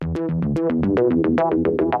Hello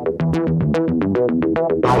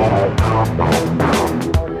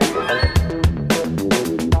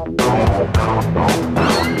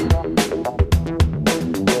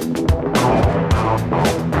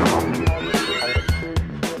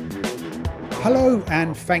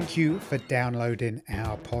and thank you for downloading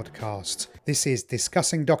our podcast. This is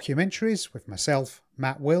Discussing Documentaries with myself,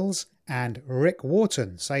 Matt Wills, and Rick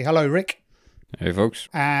Wharton. Say hello, Rick. Hey, folks.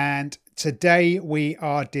 And today we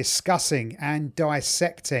are discussing and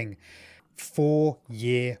dissecting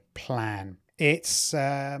 4-year plan. It's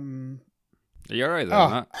You're right there,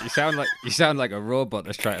 Matt. You sound like a robot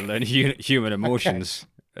that's trying to learn human emotions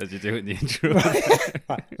as you do in the intro.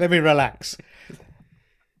 Right, let me relax.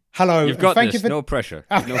 Hello. You've got thank this. You for... No pressure.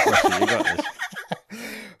 No pressure. You got this.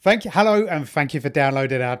 Thank you. Hello, and thank you for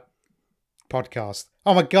downloading our podcast.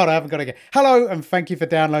 Oh my God, I haven't got it again. Hello, and thank you for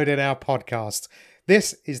downloading our podcast.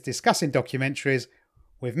 This is Discussing Documentaries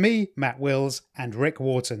with me, Matt Wills, and Rick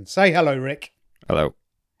Wharton. Say hello, Rick. Hello.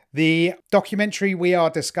 The documentary we are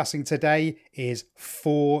discussing today is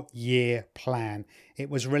 4-Year Plan. It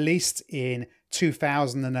was released in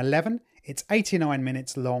 2011. It's 89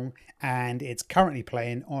 minutes long and it's currently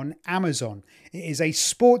playing on Amazon. It is a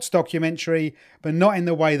sports documentary, but not in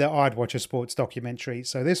the way that I'd watch a sports documentary.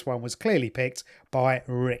 So this one was clearly picked by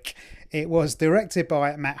Rick. It was directed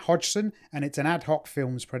by Matt Hodgson and it's an Ad Hoc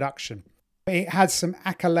Films production. It had some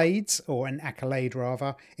accolades, or an accolade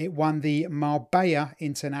rather. It won the Marbella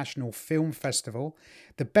International Film Festival,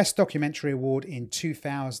 the Best Documentary Award in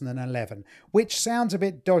 2011, which sounds a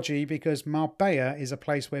bit dodgy because Marbella is a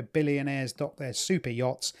place where billionaires dock their super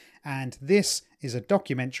yachts, and this is a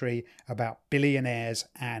documentary about billionaires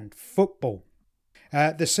and football.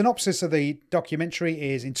 The synopsis of the documentary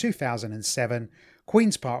is in 2007,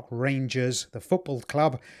 Queen's Park Rangers, the football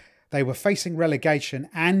club, they were facing relegation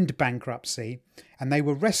and bankruptcy, and they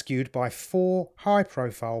were rescued by 4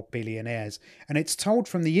 high-profile billionaires. And it's told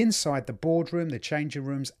from the inside the boardroom, the changing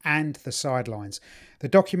rooms, and the sidelines. The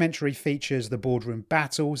documentary features the boardroom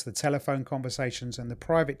battles, the telephone conversations, and the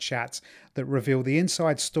private chats that reveal the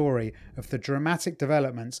inside story of the dramatic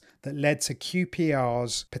developments that led to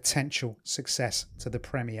QPR's potential success to the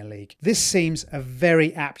Premier League. This seems a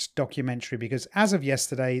very apt documentary because as of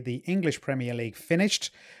yesterday, the English Premier League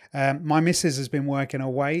finished. My missus has been working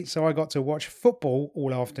away, so I got to watch football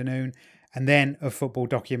all afternoon and then a football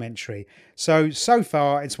documentary. So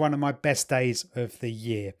far, it's one of my best days of the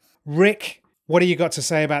year. Rick, what do you got to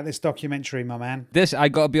say about this documentary, my man? I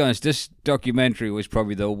got to be honest, this documentary was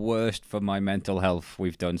probably the worst for my mental health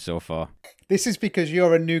we've done so far. This is because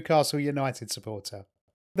you're a Newcastle United supporter.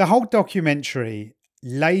 The whole documentary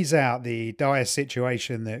lays out the dire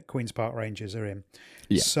situation that Queen's Park Rangers are in.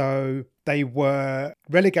 Yeah. So they were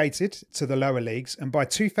relegated to the lower leagues, and by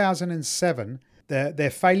 2007, their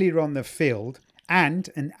failure on the field and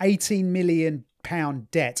an £18 million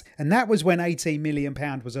debt, and that was when £18 million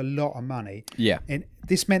was a lot of money. Yeah, and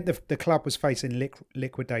this meant the club was facing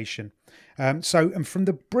liquidation. And from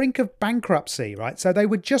the brink of bankruptcy, right? So they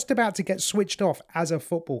were just about to get switched off as a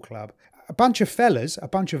football club. A bunch of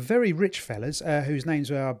very rich fellas, whose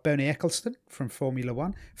names were Bernie Ecclestone from Formula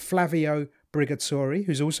One, Flavio Brigatore,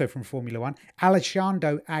 who's also from Formula One,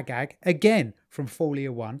 Alessandro Agag, again from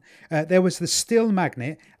Formula One. There was the steel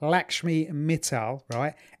magnate Lakshmi Mittal,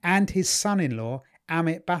 right, and his son-in-law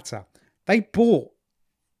Amit Bhatta. They bought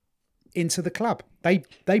into the club. They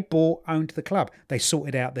owned the club. They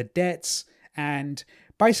sorted out the debts, and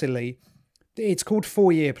basically, it's called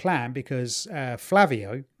 4-Year Plan because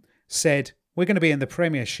Flavio said we're going to be in the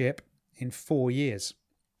Premiership in 4 years.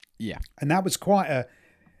 Yeah, and that was quite a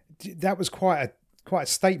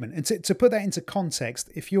statement. And to put that into context,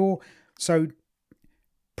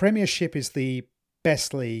 Premiership is the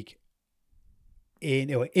best league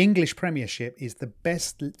or English Premiership is the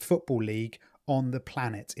best football league on the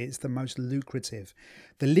planet. It's the most lucrative.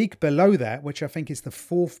 The league below that, which I think is the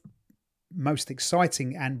 4th most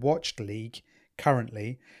exciting and watched league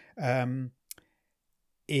currently,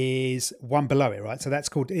 is one below it, right? So that's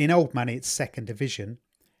called, in old money, it's second division.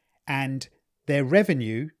 And their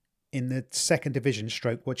revenue in the second division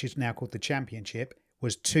which is now called the Championship,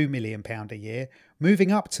 was £2 million a year.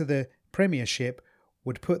 Moving up to the Premiership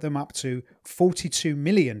would put them up to £42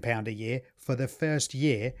 million a year for the first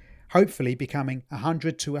year, hopefully becoming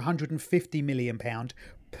 £100 to £150 million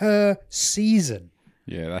per season.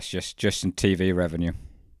 Yeah, that's just in TV revenue.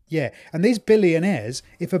 Yeah, and these billionaires,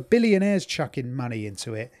 if a billionaire's chucking money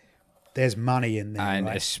into it, there's money in there. And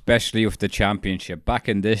right? Especially with the Championship. Back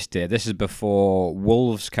in this day, this is before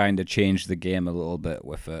Wolves kind of changed the game a little bit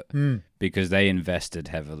with it because they invested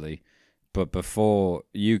heavily. but before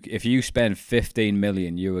if you spend 15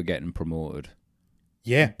 million, you were getting promoted.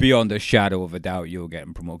 Yeah. Beyond a shadow of a doubt, you were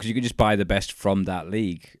getting promoted because you could just buy the best from that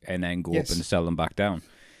league and then go up and sell them back down.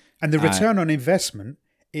 And the return on investment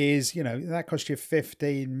is, that cost you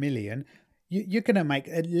 15 million. You're going to make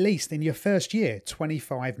at least in your first year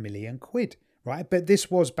 25 million quid, right? But this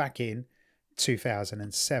was back in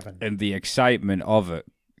 2007. And the excitement of it,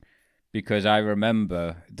 because I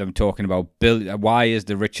remember them talking about why is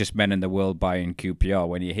the richest men in the world buying QPR?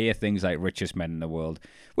 When you hear things like richest men in the world,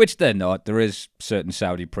 which they're not, there is certain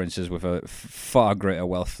Saudi princes with a far greater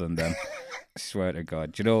wealth than them. I swear to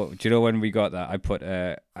God. Do you know when we got that? I put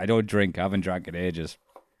I don't drink. I haven't drank in ages,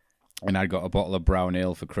 and I got a bottle of brown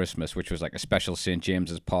ale for Christmas, which was like a special St.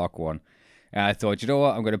 James's Park one. And I thought, you know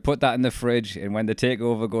what? I'm going to put that in the fridge, and when the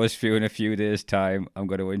takeover goes through in a few days' time, I'm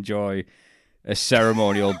going to enjoy a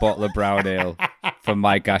ceremonial bottle of brown ale from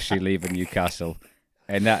Mike Ashley leaving Newcastle.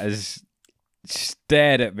 And that has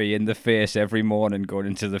stared at me in the face every morning going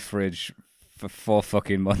into the fridge for 4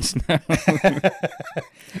 fucking months now.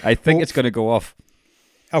 I think it's going to go off.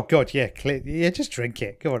 Oh, God, yeah. Just drink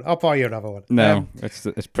it. Go on, I'll buy you another one. No,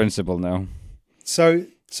 it's principle now. So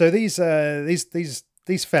these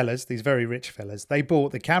fellas, these very rich fellas, they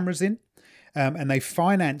bought the cameras in and they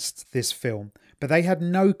financed this film, but they had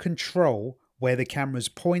no control where the cameras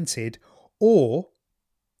pointed or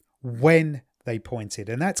when they pointed.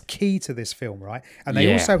 And that's key to this film, right? And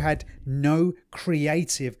they also had no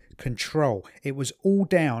creative control. It was all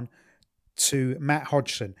down to Matt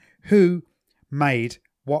Hodgson, who made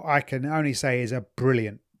what I can only say is a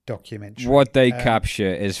brilliant documentary. What they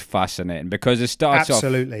capture is fascinating because it starts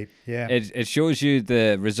absolutely, off... yeah. It shows you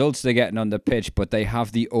the results they're getting on the pitch, but they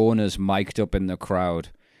have the owners mic'd up in the crowd.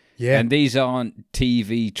 Yeah. And these aren't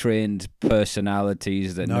TV-trained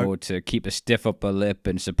personalities that know to keep a stiff upper lip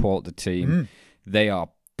and support the team. They are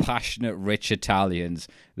passionate, rich Italians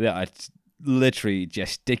that are literally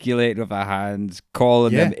gesticulating with their hands,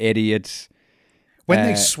 calling them idiots. When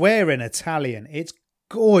they swear in Italian, it's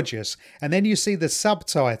gorgeous. And then you see the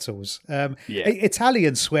subtitles.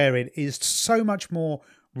 Italian swearing is so much more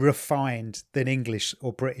refined than English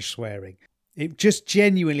or British swearing. It just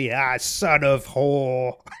genuinely, son of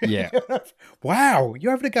whore. Yeah. Wow,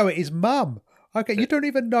 you're having to go at his mum. Okay, you don't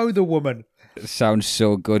even know the woman. It sounds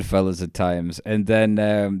so good, fellas, at times. And then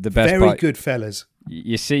the best part... Very good, fellas.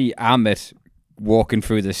 You see Amit walking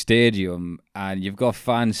through the stadium and you've got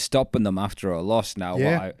fans stopping them after a loss now.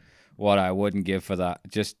 Yeah. What I wouldn't give for that.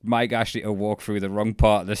 Just Mike Ashley to walk through the wrong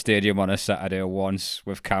part of the stadium on a Saturday once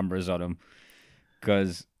with cameras on him.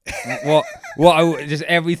 Because... just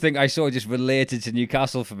everything I saw just related to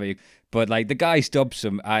Newcastle for me. But like the guy stops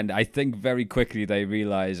him, and I think very quickly they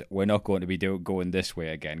realise we're not going to be going this way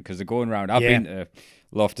again because they're going around. I've been to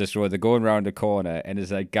Loftus Road. They're going around the corner, and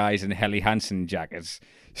there's like guys in Helly Hansen jackets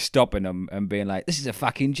stopping them and being like, "This is a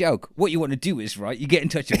fucking joke. What you want to do is right. You get in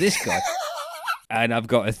touch with this guy." And I've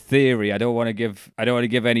got a theory. I don't want to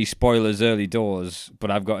give any spoilers early doors,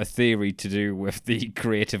 but I've got a theory to do with the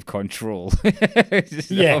creative control of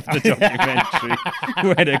the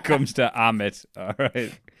documentary when it comes to Amit. All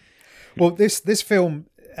right. Well, this film,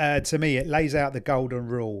 to me, it lays out the golden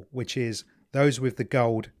rule, which is those with the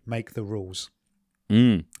gold make the rules.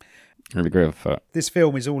 I agree with that. This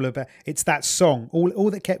film is all about, it's that song.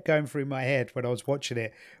 All that kept going through my head when I was watching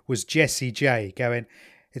it was Jessie J going,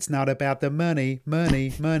 "It's not about the money,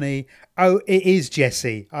 money, money." Oh, it is,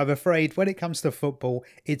 Jesse. I'm afraid when it comes to football,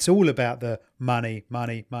 it's all about the money,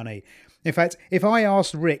 money, money. In fact, if I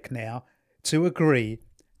asked Rick now to agree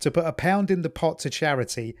to put £1 in the pot to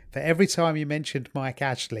charity for every time you mentioned Mike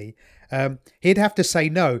Ashley, he'd have to say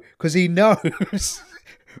no because he knows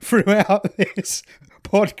throughout this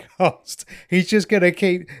podcast he's just going to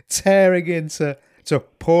keep tearing into... So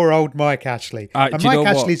poor old Mike Ashley. And Mike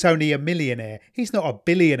Ashley's only a millionaire. He's not a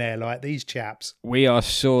billionaire like these chaps. We are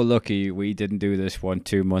so lucky we didn't do this one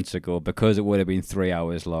 2 months ago because it would have been 3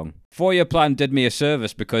 hours long. 4 Year Plan did me a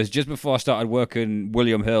service because just before I started working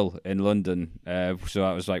William Hill in London, so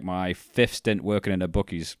that was like my 5th stint working in a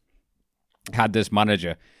bookies, had this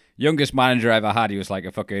manager. Youngest manager I ever had. He was like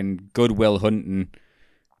a fucking Goodwill Hunting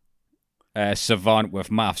savant with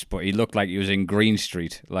maths, but he looked like he was in Green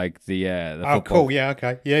Street, like the football. Oh, cool, yeah,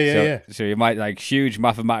 okay. Yeah. So you might like huge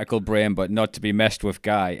mathematical brain, but not to be messed with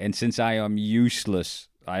guy. And since I am useless,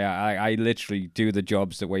 I literally do the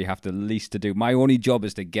jobs that we have the least to do. My only job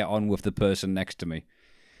is to get on with the person next to me.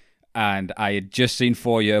 And I had just seen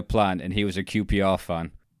 4 Year Plan, and he was a QPR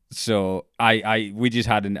fan. So I just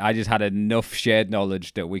had enough shared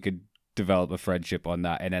knowledge that we could develop a friendship on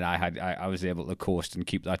that, and then I was able to coast and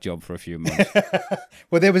keep that job for a few months.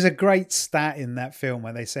 Well, there was a great stat in that film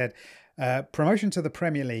where they said Promotion to the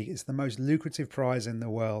Premier League is the most lucrative prize in the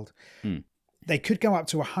world. Hmm. They could go up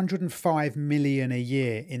to 105 million a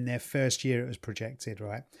year in their first year, it was projected,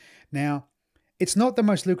 right? Now, it's not the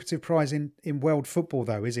most lucrative prize in world football,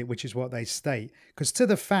 though, is it? Which is what they state. Because to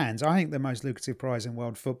the fans, I think the most lucrative prize in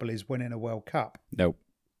world football is winning a World Cup. Nope.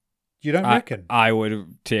 You don't reckon? I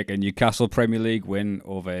would take a Newcastle Premier League win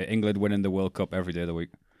over England winning the World Cup every day of the week.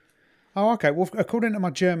 Oh, okay. Well, according to my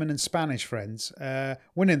German and Spanish friends,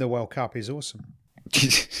 winning the World Cup is awesome.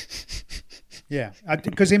 Yeah,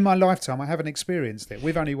 because in my lifetime, I haven't experienced it.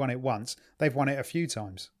 We've only won it once. They've won it a few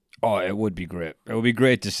times. Oh, it would be great. It would be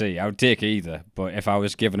great to see. I would take either. But if I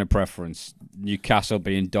was given a preference, Newcastle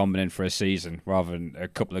being dominant for a season rather than a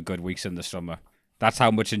couple of good weeks in the summer. That's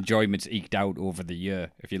how much enjoyment's eked out over the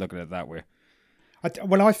year, if you look at it that way.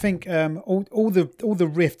 I think all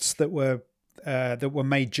the rifts that were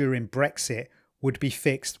made during Brexit would be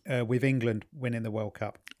fixed with England winning the World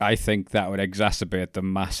Cup. I think that would exacerbate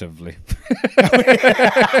them massively.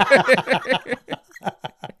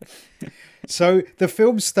 So the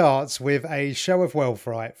film starts with a show of wealth,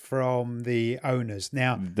 right, from the owners.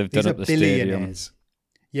 Now, they've these done are up the billionaires. stadium.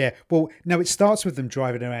 Yeah, well, no, it starts with them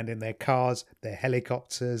driving around in their cars, their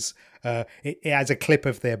helicopters. It has a clip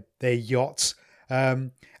of their yachts.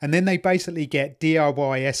 And then they basically get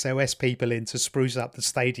DIY SOS people in to spruce up the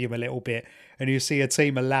stadium a little bit. And you see a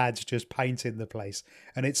team of lads just painting the place.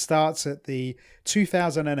 And it starts at the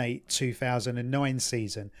 2008-2009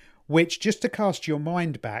 season, which, just to cast your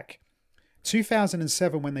mind back,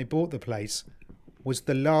 2007, when they bought the place, was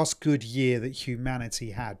the last good year that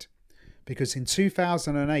humanity had. Because in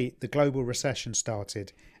 2008, the global recession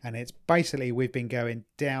started. And it's basically, we've been going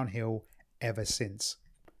downhill ever since.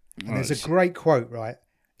 And there's a great quote, right?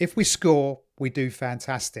 If we score, we do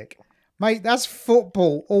fantastic. Mate, that's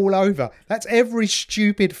football all over. That's every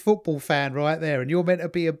stupid football fan right there. And you're meant to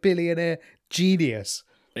be a billionaire genius.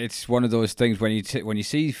 It's one of those things when you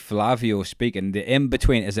see Flavio speaking, the in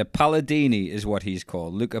between is a Palladini is what he's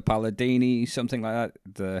called. Luca Palladini, something like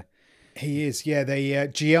that. He is, yeah. The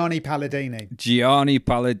Gianni Palladini. Gianni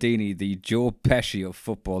Palladini, the Joe Pesci of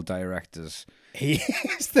football directors. He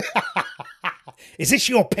is. Is this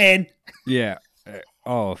your pen? Yeah.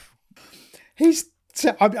 He's.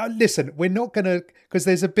 Listen, we're not going to, because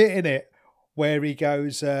there's a bit in it where he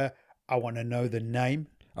goes, I want to know the name.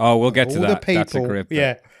 Oh, we'll get to all that. The people, that's a great bit.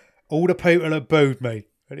 Yeah. All the people that booed me.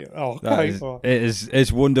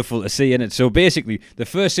 It's wonderful to see in it. So basically, the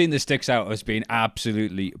first scene that sticks out as being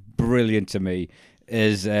absolutely brilliant to me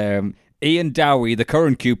is Ian Dowie, the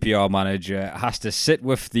current QPR manager, has to sit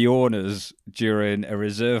with the owners during a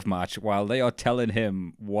reserve match while they are telling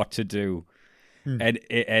him what to do.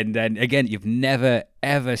 And then again, you've never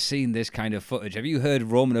ever seen this kind of footage. Have you heard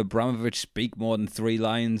Roman Abramovich speak more than 3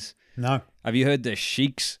 lines? No. Have you heard the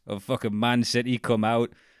sheiks of fucking Man City come out?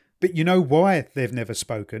 But you know why they've never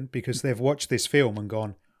spoken? Because they've watched this film and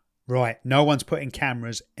gone, right, no one's putting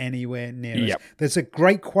cameras anywhere near us. There's a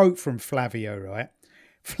great quote from Flavio, right?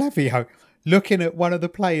 Flavio, looking at one of the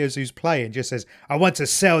players who's playing, just says, I want to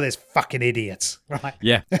sell this fucking idiot. Right?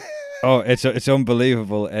 Yeah. Oh, it's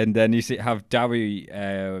unbelievable. And then you have Dowie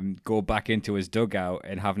go back into his dugout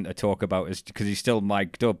and having to talk about his, because he's still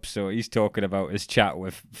mic'd up, so he's talking about his chat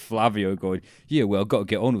with Flavio going, yeah, well, I've got to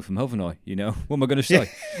get on with him, haven't I? You know, what am I going to say?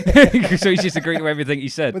 Yeah. So he's just agreeing with everything he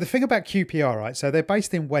said. But the thing about QPR, right, so they're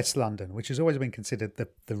based in West London, which has always been considered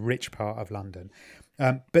the rich part of London.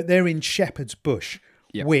 But they're in Shepherd's Bush,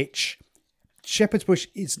 which Shepherd's Bush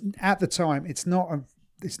is, at the time, it's not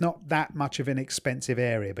that much of an expensive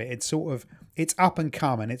area, but it's up and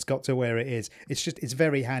coming. It's got to where it is. It's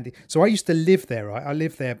very handy. So I used to live there, right? I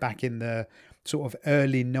lived there back in the sort of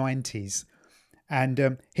early 90s.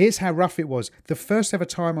 And here's how rough it was. The first ever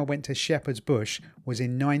time I went to Shepherd's Bush was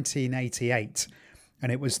in 1988.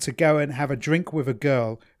 And it was to go and have a drink with a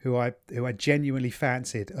girl who I genuinely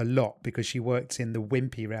fancied a lot because she worked in the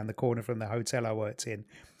Wimpy around the corner from the hotel I worked in.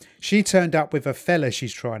 She turned up with a fella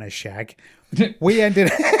she's trying to shag. We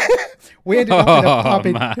ended up in a pub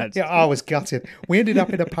I was gutted. We ended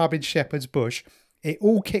up in a pub in Shepherd's Bush. It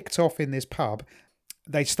all kicked off in this pub.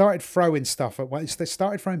 They started throwing stuff at one. They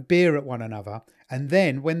started throwing beer at one another, and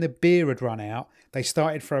then when the beer had run out, they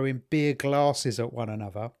started throwing beer glasses at one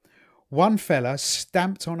another. One fella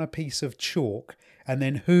stamped on a piece of chalk and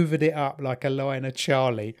then hoovered it up like a line of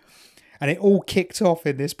Charlie, and it all kicked off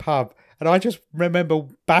in this pub. And I just remember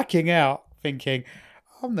backing out, thinking,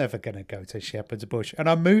 I'm never going to go to Shepherd's Bush. And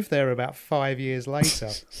I moved there about 5 years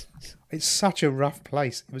later. It's such a rough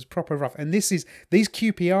place. It was proper rough. And these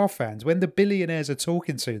QPR fans, when the billionaires are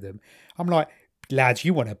talking to them, I'm like, lads,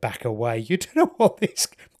 you want to back away. You don't know what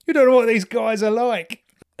these guys are like.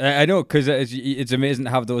 I know, because it's amazing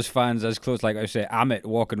to have those fans as close, like I say, Amit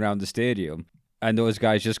walking around the stadium, and those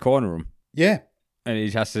guys just corner him. Yeah. And he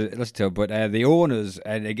has to listen to it. But the owners,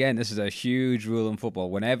 and again, this is a huge rule in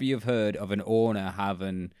football. Whenever you've heard of an owner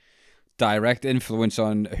having direct influence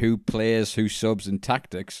on who plays, who subs, and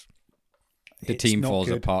tactics, the team falls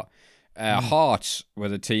apart. Hearts were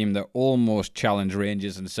the team that almost challenged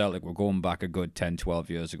Rangers and Celtic. We're going back a good 10, 12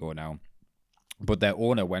 years ago now. But their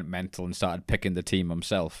owner went mental and started picking the team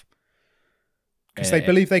himself. Because they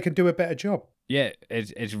believe they can do a better job. Yeah,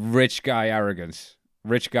 it's rich guy arrogance.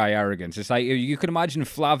 Rich guy arrogance. It's like you could imagine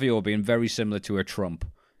Flavio being very similar to a Trump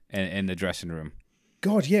in the dressing room.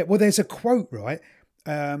 God, yeah. Well, there's a quote, right,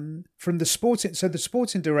 from the sporting. So the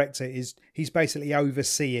sporting director he's basically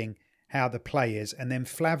overseeing how the players, and then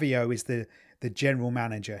Flavio is the general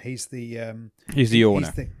manager. He's the owner,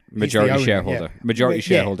 majority shareholder,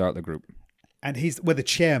 shareholder out of the group, and he's the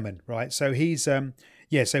chairman, right? So he's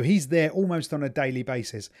so he's there almost on a daily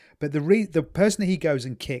basis. But the person he goes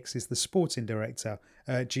and kicks is the sporting director,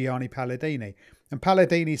 Gianni Palladini. And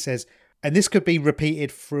Palladini says, and this could be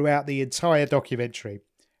repeated throughout the entire documentary,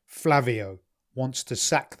 Flavio wants to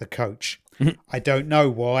sack the coach. I don't know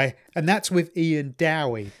why. And that's with Ian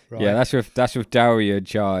Dowie, right? Yeah, that's with Dowie in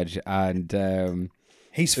charge. And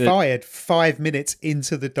he's fired 5 minutes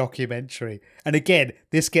into the documentary. And again,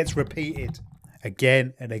 this gets repeated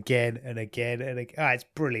again and again and again and again. It's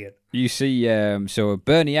brilliant. You see, so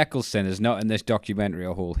Bernie Ecclestone is not in this documentary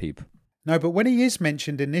a whole heap. No, but when he is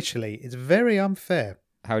mentioned initially, it's very unfair.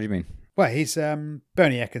 How do you mean? Well, he's Bernie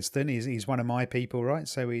Ecclestone. He's one of my people, right?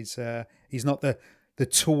 So he's not the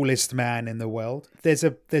tallest man in the world. There's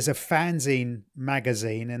a fanzine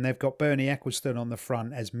magazine, and they've got Bernie Ecclestone on the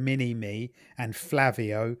front as Mini Me and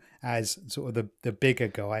Flavio as sort of the bigger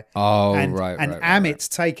guy. Oh, and, right. And Amit's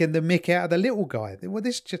taking the mick out of the little guy. Well,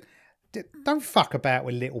 this just don't fuck about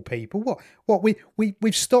with little people. What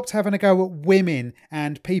we've stopped having a go at women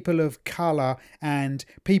and people of colour and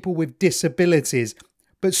people with disabilities.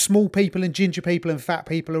 But small people and ginger people and fat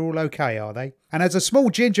people are all okay, are they? And as a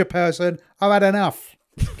small ginger person, I've had enough.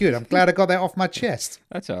 Good. I'm glad I got that off my chest.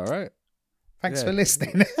 That's all right. Thanks for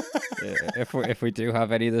listening. If we do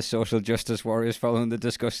have any of the social justice warriors following the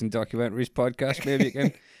Discussing Documentaries podcast,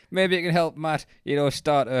 maybe you can help Matt.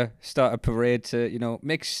 Start a parade to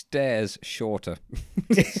make stairs shorter.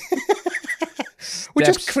 Well,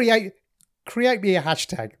 just create me a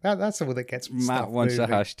hashtag. That's all that gets Matt wants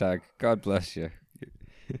moving. A hashtag. God bless you.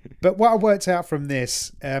 But what I worked out from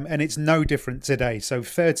this, and it's no different today, so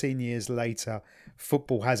 13 years later,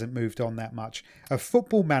 football hasn't moved on that much. A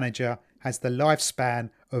football manager has the lifespan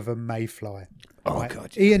of a mayfly. Oh, right?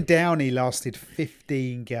 God. Ian Dowie lasted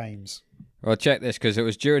 15 games. Well, check this, because it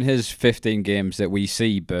was during his 15 games that we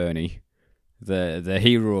see Bernie, the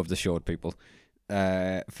hero of the short people,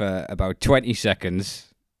 for about 20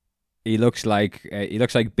 seconds. He looks like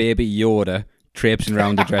Baby Yoda traipsing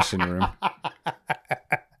around the dressing room.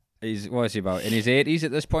 What is he about? In his 80s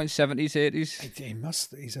at this point? 70s,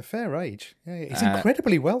 80s? He's a fair age. Yeah, he's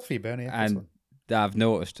incredibly wealthy, Bernie. And I've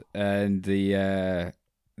noticed. And the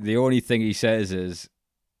only thing he says is,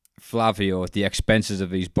 Flavio, the expenses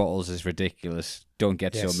of these bottles is ridiculous. Don't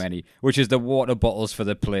get so many. Which is the water bottles for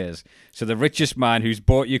the players. So the richest man who's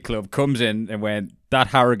bought your club comes in and went, that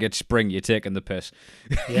Harrogate Spring, you're taking the piss.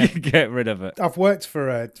 Yeah. Get rid of it. I've worked for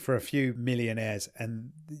a few millionaires,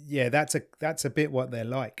 and yeah, that's a bit what they're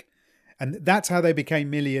like. And that's how they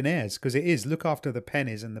became millionaires, because it is look after the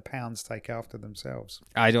pennies and the pounds take after themselves.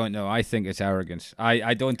 I don't know. I think it's arrogance.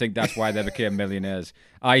 I don't think that's why they became millionaires.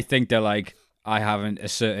 I think they're like, I haven't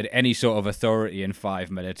asserted any sort of authority in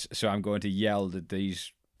 5 minutes, so I'm going to yell that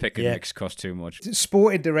these pick and mix cost too much.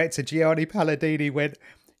 Sporting director Gianni Palladini went,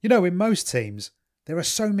 in most teams, there are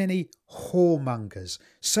so many whoremongers,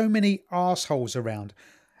 so many arseholes around,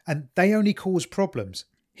 and they only cause problems.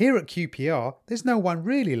 Here at QPR, there's no one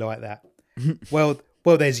really like that. Well,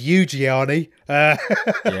 there's you, Gianni.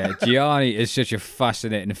 Yeah, Gianni is such a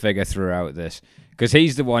fascinating figure throughout this, because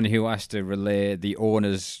he's the one who has to relay the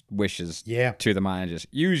owner's wishes to the managers.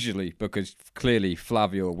 Usually, because clearly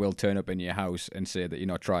Flavio will turn up in your house and say that you're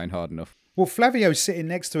not trying hard enough. Well, Flavio's sitting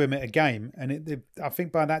next to him at a game, and I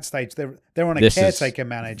think by that stage they're on a caretaker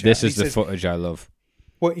manager. This is the footage I love.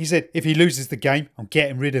 Well, he said, if he loses the game, I'm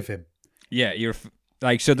getting rid of him. Yeah,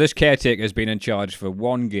 so this caretaker has been in charge for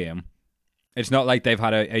one game. It's not like they've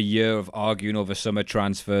had a year of arguing over summer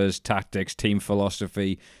transfers, tactics, team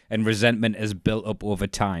philosophy, and resentment has built up over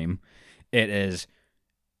time. It is,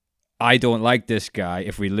 I don't like this guy.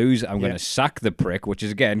 If we lose, I'm going to sack the prick, which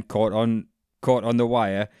is, again, caught on the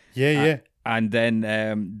wire. Yeah. And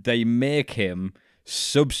then they make him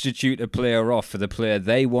substitute a player off for the player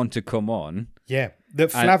they want to come on. Yeah,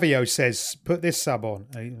 that Flavio says, put this sub on.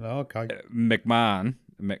 Okay. McMahon,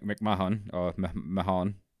 or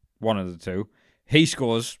Mahon, one of the two, he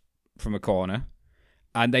scores from a corner,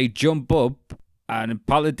 and they jump up, and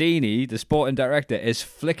Palladini, the sporting director, is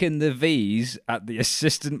flicking the V's at the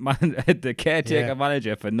the caretaker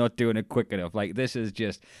manager for not doing it quick enough. Like, this is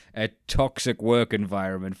just a toxic work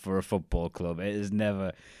environment for a football club. It is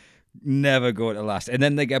never going to last. And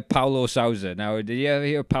then they get Paulo Sousa. Now, did you ever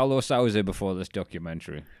hear Paulo Sousa before this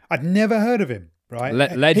documentary? I'd never heard of him. Right,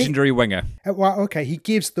 legendary winger. Well, okay, he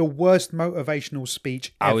gives the worst motivational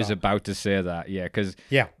speech ever. I was about to say that, because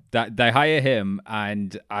that they hire him,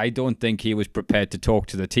 and I don't think he was prepared to talk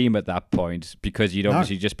to the team at that point, because he'd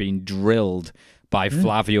obviously just been drilled by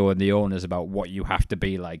Flavio and the owners about what you have to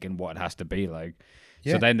be like and what it has to be like.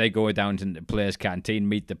 Yeah. So then they go down to the players' canteen,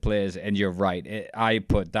 meet the players, and you're right. I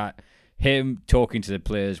put that. Him talking to the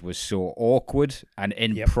players was so awkward and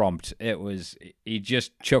impromptu. He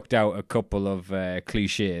just chucked out a couple of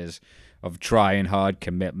cliches of trying hard,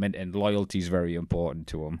 commitment, and loyalty is very important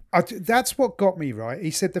to him. That's what got me, right?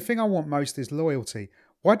 He said, the thing I want most is loyalty.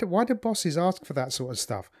 Why do bosses ask for that sort of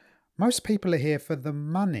stuff? Most people are here for the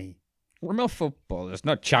money. We're not footballers,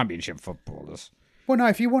 not championship footballers. Well, no,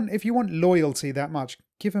 if you want loyalty that much,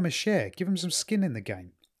 give them a share. Give them some skin in the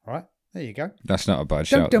game, all right? There you go. That's not a bad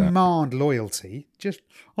shout. Don't demand loyalty. Just,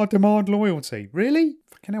 I demand loyalty. Really?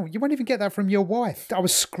 Fucking hell, you won't even get that from your wife. I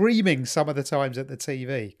was screaming some of the times at the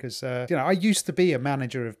TV because, I used to be a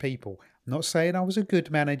manager of people. I'm not saying I was a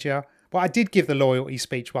good manager, but I did give the loyalty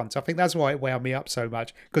speech once. I think that's why it wound me up so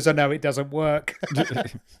much, because I know it doesn't work.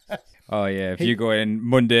 Oh, yeah. If you go in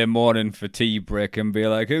Monday morning for tea break and be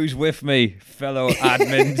like, who's with me, fellow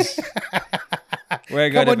admins? We're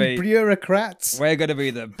going to be bureaucrats. We're going to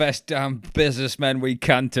be the best damn businessmen we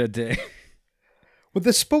can today. Well,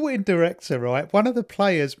 the sporting director, right? One of the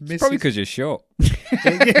players misses. Probably because you're short.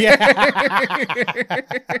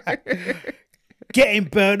 Get him,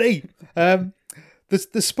 Bernie.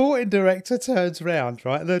 The sporting director turns round,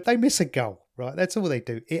 right? They miss a goal, right? That's all they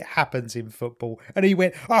do. It happens in football. And he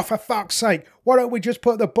went, oh, for fuck's sake, why don't we just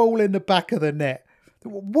put the ball in the back of the net?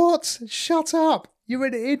 What? Shut up. You're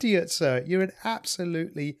an idiot, sir. You're an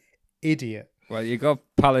absolutely idiot. Well, you got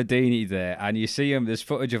Palladini there, and you see him, there's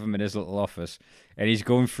footage of him in his little office, and he's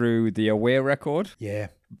going through the away record. Yeah.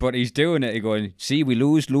 But he's doing it, he's going, see, we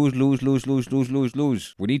lose. We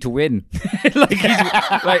need to win.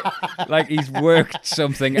 like he's worked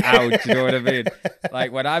something out, you know what I mean?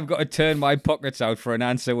 Like, when I've got to turn my pockets out for an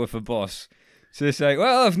answer with a boss, so it's like,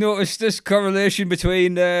 well, I've noticed this correlation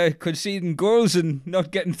between conceding goals and not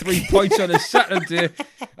getting 3 points on a Saturday.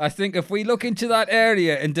 I think if we look into that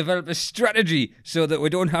area and develop a strategy so that we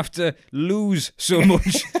don't have to lose so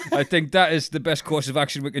much, I think that is the best course of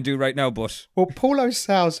action we can do right now, boss. Well, Paulo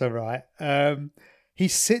Sousa, right, he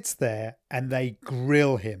sits there and they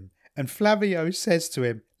grill him. And Flavio says to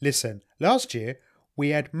him, listen, last year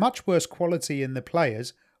we had much worse quality in the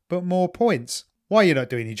players, but more points. Why are you not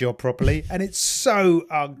doing your job properly? And it's so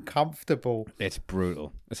uncomfortable. It's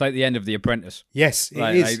brutal. It's like the end of The Apprentice. Yes,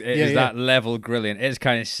 it is. It is that level grilling. It's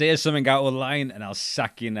kind of, say something out of line and I'll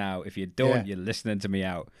sack you now. If you don't, you're listening to me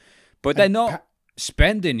out. But they're not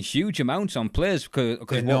spending huge amounts on players because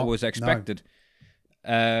what was expected.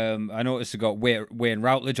 No. I noticed they got Wayne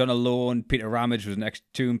Routledge on a loan. Peter Ramage was next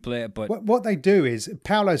to him player. But what they do is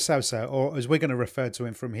Paulo Sousa, or as we're going to refer to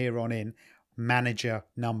him from here on in, manager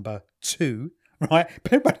number 2. Right,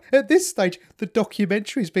 but at this stage, the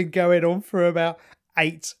documentary's been going on for about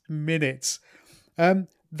 8 minutes.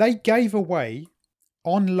 They gave away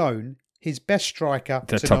on loan his best striker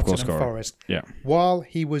to Nottingham Forest while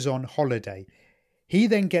he was on holiday. He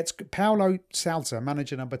then gets Paulo Sousa,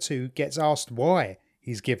 manager number 2, gets asked why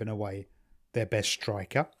he's given away their best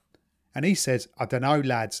striker. And he says, I don't know,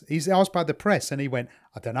 lads. He's asked by the press and he went,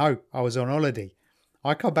 I don't know, I was on holiday.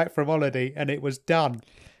 I come back from holiday and it was done.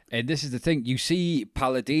 And this is the thing, you see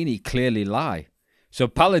Palladini clearly lie. So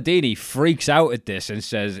Palladini freaks out at this and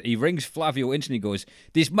says, he rings Flavio instantly, goes,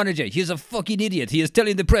 this manager, he's a fucking idiot. He is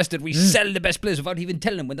telling the press that we sell the best players without even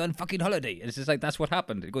telling them when they're on fucking holiday. And it's just like, that's what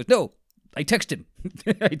happened. He goes, no, I text him.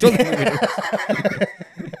 I told him.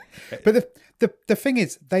 But the thing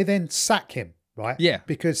is, they then sack him, right? Yeah.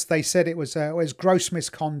 Because they said it was gross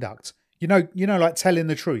misconduct. You know, like telling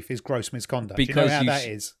the truth is gross misconduct. Because you know how that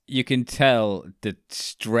is. You can tell that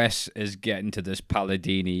stress is getting to this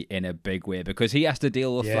Palladini in a big way because he has to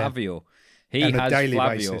deal with Flavio. He has a daily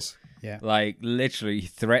Flavio, basis. Yeah. like literally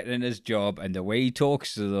threatening his job, and the way he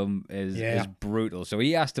talks to them is brutal. So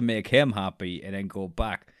he has to make him happy and then go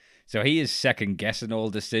back. So he is second guessing all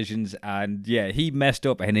decisions, and yeah, he messed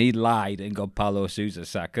up and he lied and got Paulo Sousa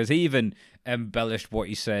sacked because he even embellished what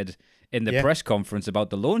he said in the press conference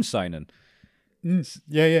about the loan signing.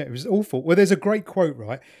 Yeah, it was awful. Well, there's a great quote,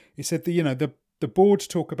 right? He said that the boards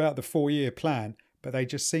talk about the 4-year plan, but they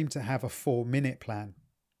just seem to have a 4-minute plan.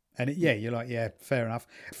 And you're like, yeah, fair enough.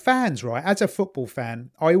 Fans, right? As a football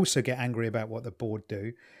fan, I also get angry about what the board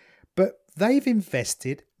do, but they've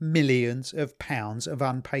invested millions of pounds of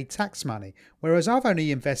unpaid tax money, whereas I've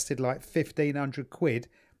only invested like 1,500 quid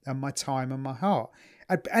and my time and my heart.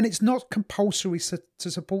 And it's not compulsory to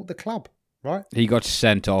support the club, right? He got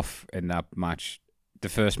sent off in that match, the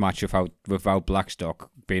first match without Blackstock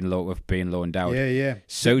being loaned out. Yeah.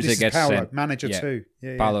 Sousa gets Paolo, sent. manager too.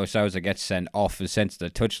 Yeah, Paulo Sousa gets sent off and sent to the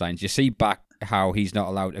touchlines. You see back how he's not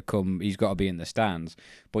allowed to come. He's got to be in the stands.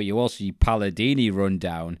 But you also see Palladini run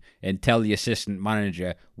down and tell the assistant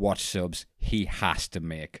manager what subs he has to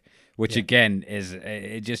make. Which again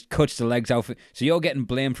it just cuts the legs out. So you're getting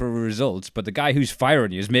blamed for results, but the guy who's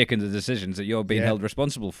firing you is making the decisions that you're being held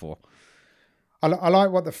responsible for. I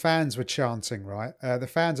like what the fans were chanting, right? The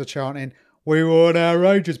fans are chanting, "We want our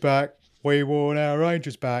Rangers back. We want our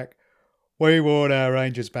Rangers back. We want our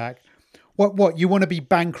Rangers back." What? You want to be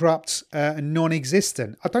bankrupt and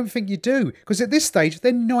non-existent? I don't think you do, because at this stage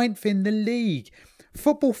they're 9th in the league.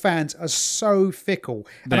 Football fans are so fickle,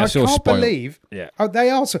 and I can't believe. Yeah. Oh, they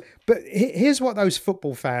are. But here's what those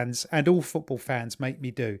football fans and all football fans make me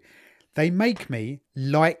do: they make me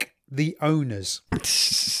like the owners.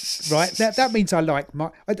 Right, that means I like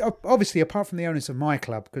obviously apart from the owners of my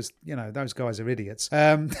club, because those guys are idiots.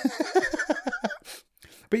 But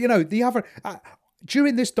the other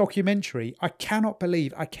during this documentary, I cannot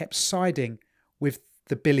believe I kept siding with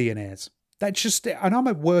the billionaires. That's just it. And I'm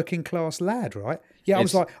a working class lad, right? Yeah, I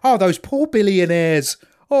was like, oh, those poor billionaires.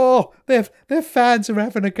 Oh, their fans are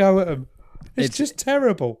having a go at them. It's just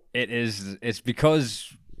terrible. It is. It's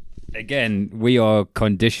because, again, we are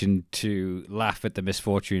conditioned to laugh at the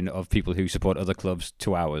misfortune of people who support other clubs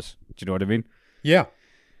to ours. Do you know what I mean? Yeah.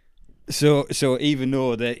 So even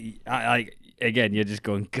though again, you're just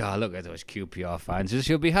going, God, look at those QPR fans.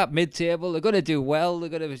 They'll be happy mid-table. They're going to do well. They're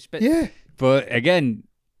going to spend. Yeah. But again,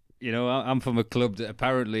 I'm from a club that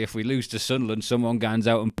apparently, if we lose to Sunderland, someone guns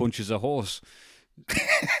out and punches a horse.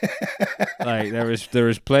 Like there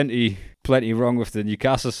is plenty wrong with the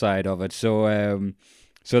Newcastle side of it. So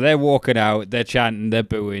they're walking out, they're chanting, they're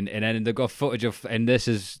booing, and then they've got footage of, and this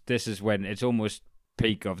is when it's almost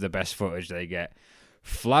peak of the best footage they get.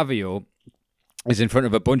 Flavio is in front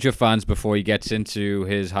of a bunch of fans before he gets into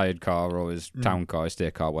his hired car or his town car, his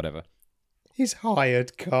state car, whatever. His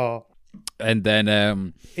hired car. And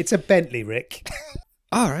then it's a Bentley, Rick.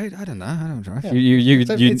 All right, I don't know. I don't drive. Yeah.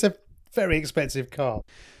 It's a very expensive car.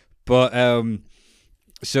 But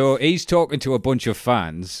so he's talking to a bunch of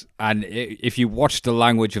fans, and if you watch the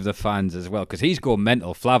language of the fans as well, because he's going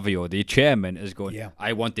mental. Flavio, the chairman, is going,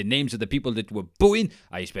 I want the names of the people that were booing.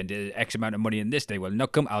 I spend X amount of money in this. They will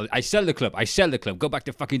not come. I sell the club. Go back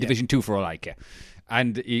to fucking Division 2 for all I care.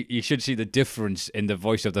 And you should see the difference in the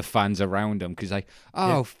voice of the fans around him, because like,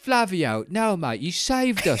 Flavio, no, mate, you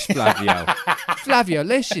saved us, Flavio. Flavio,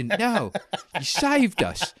 listen, no, you saved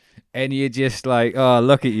us. And you're just like, oh,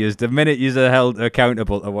 look at you. The minute you're held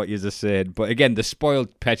accountable to what you just said. But again, the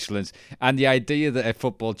spoiled petulance and the idea that a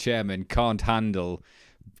football chairman can't handle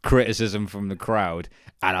criticism from the crowd.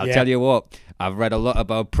 And I'll tell you what, I've read a lot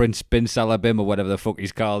about Prince bin Salabim or whatever the fuck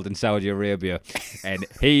he's called in Saudi Arabia. And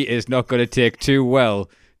he is not going to take too well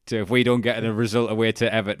to if we don't get a result away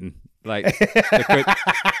to Everton. Like,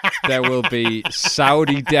 there will be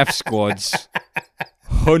Saudi death squads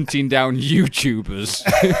hunting down YouTubers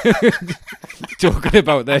talking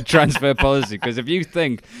about their transfer policy. Because if you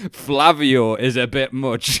think Flavio is a bit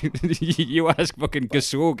much, you ask fucking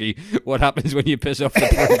Khashoggi what happens when you piss off the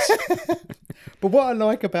prince. But what I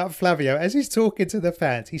like about Flavio, as he's talking to the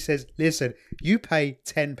fans, he says, listen, you pay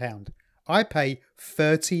 £10. I pay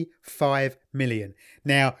 35 million.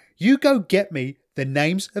 Now, you go get me the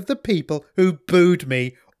names of the people who booed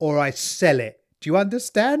me or I sell it. Do you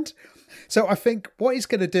understand? So I think what he's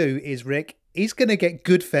going to do is, Rick, he's going to get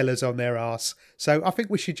Goodfellas on their ass. So I think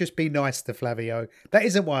we should just be nice to Flavio. That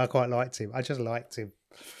isn't why I quite liked him. I just liked him.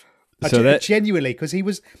 Genuinely, because he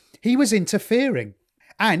was interfering.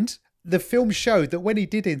 And the film showed that when he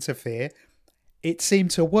did interfere, it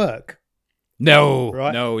seemed to work. No,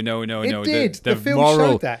 right? No. It did. The film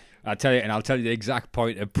showed that. I'll tell you the exact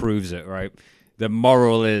point that proves it, right? The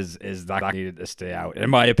moral is that I needed to stay out, in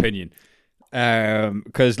my opinion.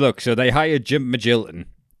 Because look, so they hired Jim Magilton.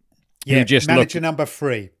 Yeah, who just manager number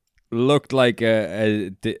 3. Looked like a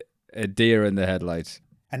deer in the headlights.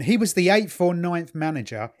 And he was the 8th or 9th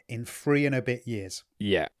manager in 3 and a bit years.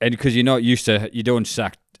 Yeah, and because you're not used to, you don't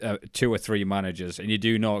sack 2 or 3 managers, and you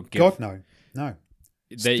do not give... God, no.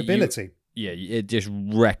 Stability. It just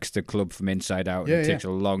wrecks the club from inside out, and it takes a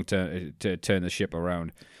long time to turn the ship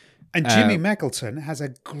around. And Jimmy Maggleton has a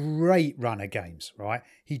great run of games, right?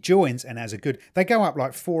 He joins and has a good... They go up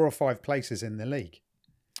like 4 or 5 places in the league.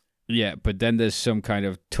 Yeah, but then there's some kind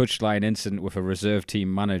of touchline incident with a reserve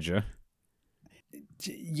team manager.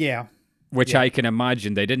 Yeah. Which I can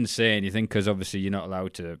imagine they didn't say anything because obviously you're not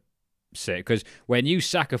allowed to say. Because when you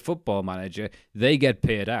sack a football manager, they get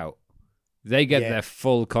paid out. They get their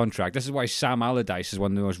full contract. This is why Sam Allardyce is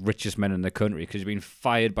one of the most richest men in the country, because he's been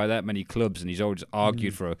fired by that many clubs and he's always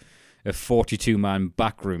argued for a 42-man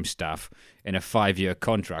backroom staff in a 5-year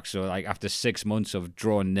contract. So like after 6 months of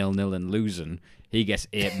drawing 0-0 and losing, he gets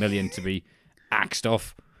 $8 million to be axed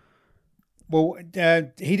off. Well,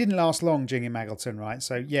 he didn't last long, Jimmy Maggleton, right?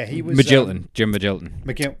 So, yeah, he was... Jim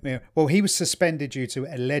Magilton. Well, he was suspended due to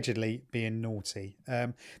allegedly being naughty.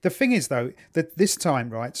 The thing is, though, that this time,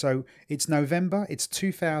 right, so it's November, it's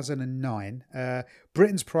 2009.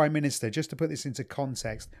 Britain's Prime Minister, just to put this into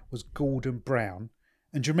context, was Gordon Brown.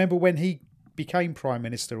 And do you remember when he became Prime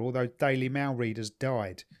Minister, although Daily Mail readers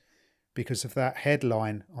died because of that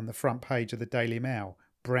headline on the front page of the Daily Mail,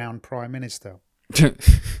 Brown Prime Minister?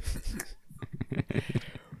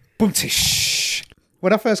 Boom-tish.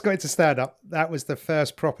 When I first got into stand-up, that was the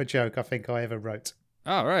first proper joke I think I ever wrote.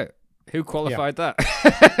 Oh, right. Who qualified that?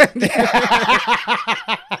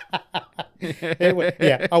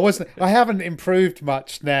 I haven't improved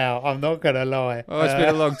much now, I'm not going to lie. Oh, it's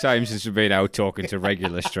been a long time since we've been out talking to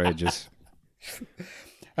regular strangers.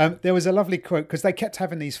 There was a lovely quote, because they kept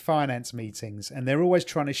having these finance meetings and they're always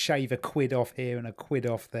trying to shave a quid off here and a quid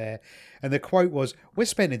off there. And the quote was, we're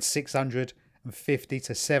spending £650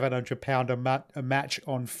 to £700 a match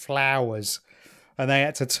on flowers. And they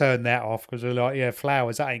had to turn that off because they're like, yeah,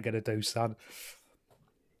 flowers, that ain't going to do, son.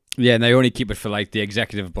 Yeah, and they only keep it for like the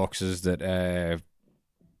executive boxes that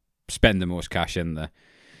spend the most cash in there.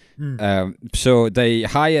 So they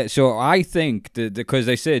hire. So I think because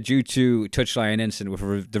they say due to touchline incident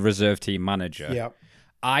with the reserve team manager,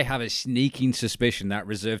 I have a sneaking suspicion that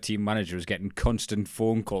reserve team manager is getting constant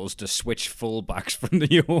phone calls to switch fullbacks from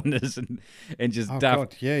the owners and just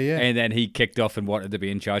God, yeah. And then he kicked off and wanted to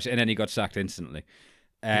be in charge, and then he got sacked instantly.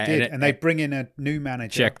 He did, and they bring in a new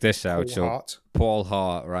manager. Check this out. Paul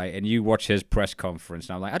Hart, right? And you watch his press conference,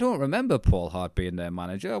 and I'm like, I don't remember Paul Hart being their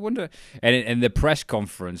manager. I wonder. And in the press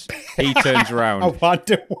conference, he turns around. I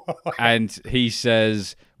wonder why. And he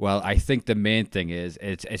says, well, I think the main thing is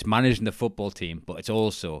it's managing the football team, but it's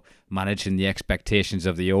also managing the expectations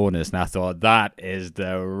of the owners. And I thought, that is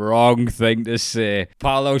the wrong thing to say.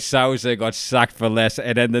 Paulo Sousa got sacked for less.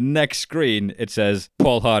 And then the next screen, it says,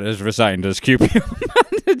 Paul Hart has resigned as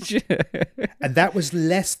QPR manager. And that was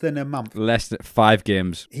less than a month. Less than 5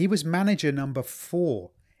 games. He was manager number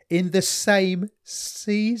 4 in the same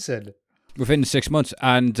season. Within 6 months.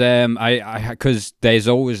 And because there's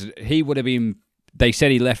always, he would have been, they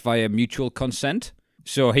said he left via mutual consent.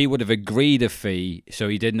 So he would have agreed a fee, so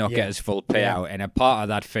he did not get his full payout. And a part of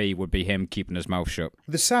that fee would be him keeping his mouth shut.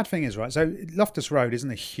 The sad thing is, right, so Loftus Road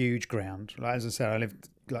isn't a huge ground. Like, as I said, I live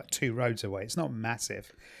like 2 roads away. It's not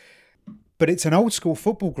massive. But it's an old school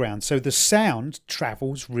football ground, so the sound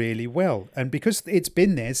travels really well. And because it's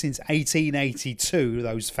been there since 1882,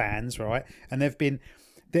 those fans, right, and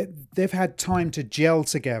they've had time to gel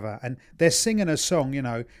together, and they're singing a song, you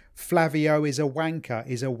know, Flavio is a wanker,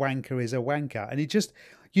 is a wanker, is a wanker. And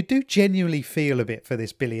you do genuinely feel a bit for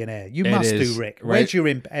this billionaire. You must do, Rick. Where's your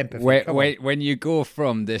empathy? When you go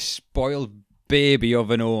from this spoiled baby of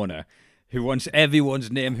an owner who wants everyone's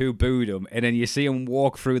name who booed him, and then you see him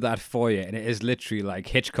walk through that foyer, and it is literally like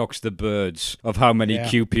Hitchcock's The Birds of how many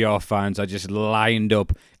QPR fans are just lined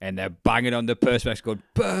up, and they're banging on the perspex going,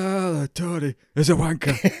 Balotelli is a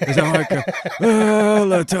wanker, is a wanker,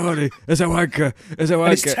 Balotelli is a wanker, is a wanker.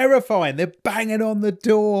 And it's terrifying. They're banging on the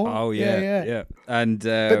door. Oh, yeah. And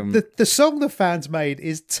but the song the fans made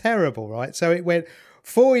is terrible, right? So it went,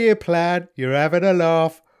 4-year plan, you're having a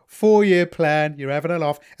laugh. 4-year plan, you're having a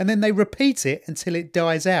laugh. And then they repeat it until it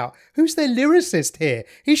dies out. Who's their lyricist here?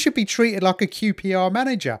 He should be treated like a QPR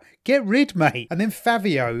manager. Get rid, mate. And then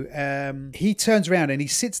Fabio, he turns around and he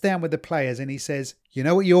sits down with the players and he says, you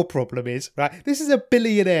know what your problem is, right? This is a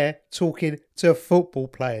billionaire talking to football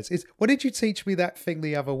players. What did you teach me that thing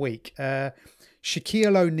the other week?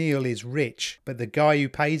 Shaquille O'Neal is rich, but the guy who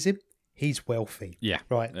pays him, he's wealthy. Yeah.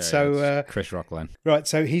 Right. Yeah, so Chris Rockland. Right.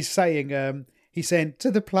 So he's saying... He's saying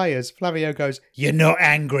to the players, Flavio goes, you're not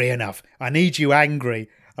angry enough. I need you angry.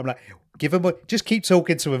 I'm like, Give them just keep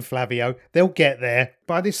talking to them, Flavio. They'll get there.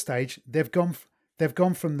 By this stage, they've gone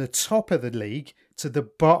from the top of the league to the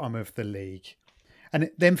bottom of the league.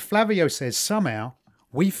 And then Flavio says, somehow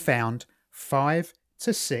we found 5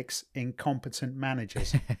 to 6 incompetent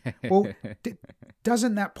managers. Well,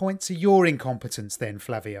 doesn't that point to your incompetence then,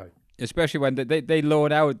 Flavio? Especially when they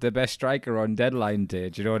load out the best striker on deadline day.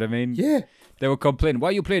 Do you know what I mean? Yeah. They were complaining, why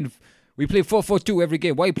are you playing... We play 4-4-2 every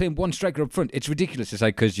game. Why are you playing one striker up front? It's ridiculous. It's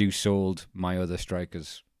like, because you sold my other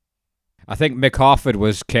strikers. I think Mick Harford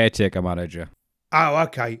was caretaker manager. Oh,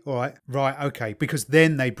 okay. All right. Right, okay. Because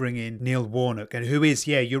then they bring in Neil Warnock, and who is,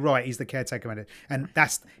 you're right, he's the caretaker manager. And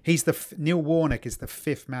Neil Warnock is the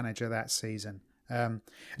 5th manager that season.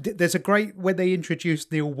 There's a great, when they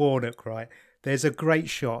introduced Neil Warnock, right, there's a great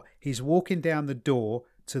shot. He's walking down the door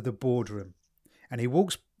to the boardroom, and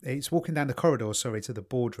he's walking down the corridor, to the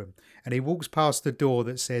boardroom, and he walks past the door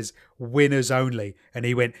that says winners only, and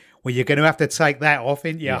he went, well, you're going to have to take that off,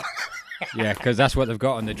 ain't you? Yeah, because that's what they've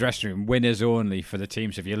got in the dressing room. Winners only for the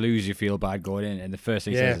team. So if you lose, you feel bad going in. And the first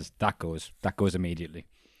thing he says is, that goes immediately.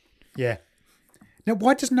 Yeah. Now,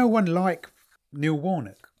 why does no one like Neil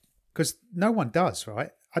Warnock? Because no one does,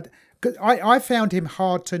 right? I found him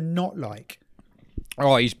hard to not like.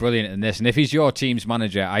 Oh, he's brilliant in this. And if he's your team's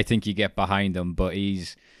manager, I think you get behind him. But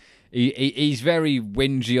he's very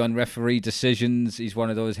whingy on referee decisions. He's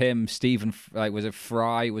one of those. Stephen, was it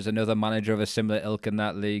Fry? Was another manager of a similar ilk in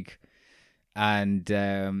that league. And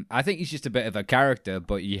I think he's just a bit of a character,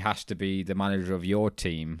 but he has to be the manager of your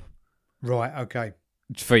team. Right, okay.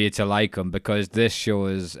 For you to like him, because this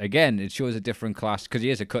shows, again, it shows a different class, because he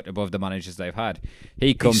is a cut above the managers they've had.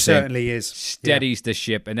 He certainly is. Steadies the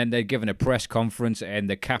ship, and then they're given a press conference, and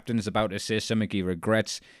the captain's about to say something he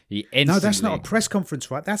regrets. No, that's not a press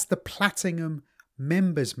conference, right? That's the Platinum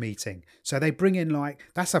members meeting. So they bring in,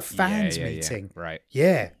 that's a fans meeting. Yeah, right.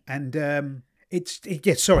 Yeah, and...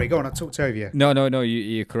 sorry, go on, I talked over you. No,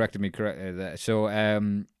 you corrected me correctly there. So,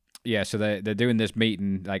 so they're doing this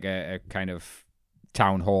meeting, like a kind of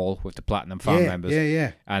town hall with the Platinum fan members.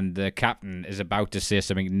 Yeah. And the captain is about to say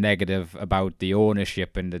something negative about the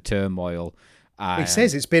ownership and the turmoil. He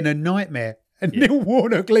says it's been a nightmare. And Neil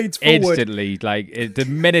Warnock leans forward. Instantly, the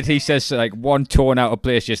minute he says one torn out of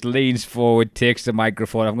place, just leans forward, takes the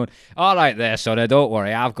microphone. I'm going, all right there, son, don't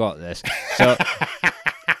worry, I've got this. So,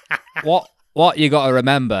 What you got to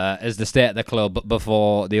remember is the state of the club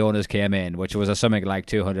before the owners came in, which was something like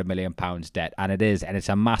 £200 million debt, and it's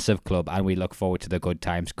a massive club, and we look forward to the good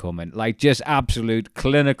times coming. Just absolute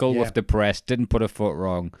clinical with the press, didn't put a foot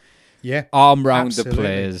wrong. Yeah, arm round the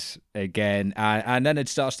players again, and then it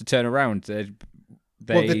starts to turn around. So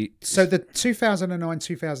the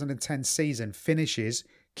 2009-2010 season finishes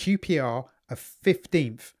QPR a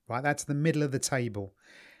 15th, right? That's the middle of the table.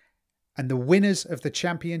 And the winners of the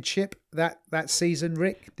championship that season,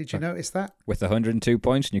 Rick, did you notice that? With 102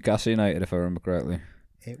 points, Newcastle United, if I remember correctly.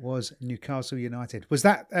 It was Newcastle United. Was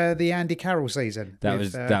that the Andy Carroll season? That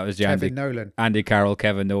was Kevin Nolan. Andy Carroll,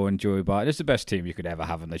 Kevin Nolan, Joey Barton. It's the best team you could ever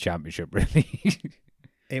have in the championship, really.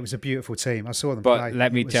 It was a beautiful team. I saw them play.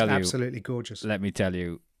 But it was absolutely gorgeous. Let me tell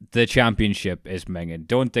you, the championship is minging.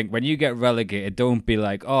 Don't think, when you get relegated, don't be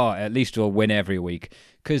like, oh, at least we'll win every week,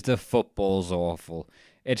 because the football's awful.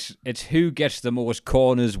 It's who gets the most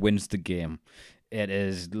corners wins the game. It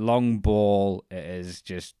is long ball. It is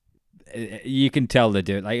just, you can tell they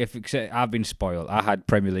do it. I've been spoiled. I had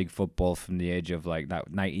Premier League football from the age of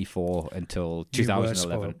 94 until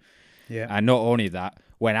 2011. Yeah. And not only that,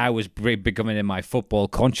 when I was becoming in my football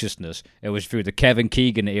consciousness, it was through the Kevin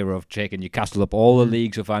Keegan era of taking Newcastle up all the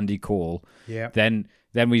leagues with Andy Cole. Yeah. Then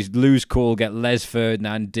we lose Cole, get Les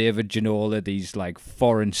Ferdinand, David Ginola, these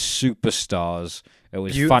foreign superstars. It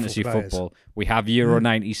was beautiful fantasy players. Football. We have Euro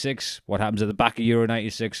 96. What happens at the back of Euro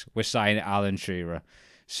 96? We're signing Alan Shearer.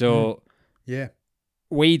 So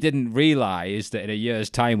we didn't realise that in a year's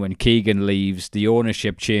time when Keegan leaves, the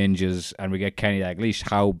ownership changes and we get Kenny Dalglish,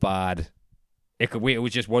 how bad it could be. It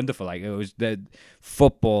was just wonderful. The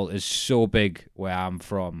football is so big where I'm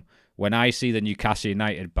from. When I see the Newcastle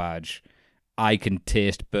United badge, I can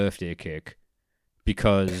taste birthday cake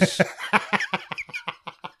because...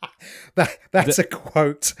 That's a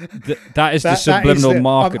quote. That is the subliminal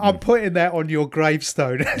marketing. I'm putting that on your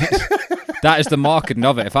gravestone. That is the marketing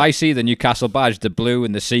of it. If I see the Newcastle badge, the blue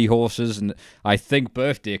and the seahorses, and I think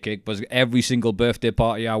birthday cake, because every single birthday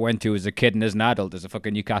party I went to as a kid and as an adult, there's a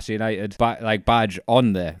fucking Newcastle United badge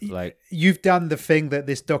on there. You've done the thing that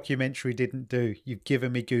this documentary didn't do. You've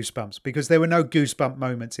given me goosebumps, because there were no goosebump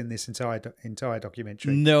moments in this entire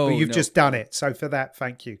documentary. No, but you've just done it. So for that,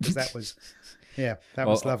 thank you, because that was. Yeah, that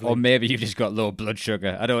was lovely. Or maybe you've just got low blood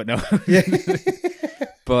sugar. I don't know. Yeah.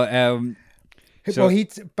 But Well,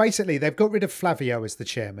 basically they've got rid of Flavio as the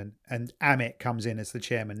chairman, and Amit comes in as the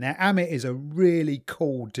chairman. Now, Amit is a really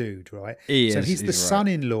cool dude, right? He's the right.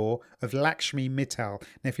 son-in-law of Lakshmi Mittal.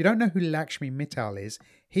 Now, if you don't know who Lakshmi Mittal is,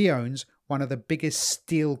 he owns one of the biggest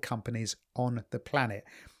steel companies on the planet.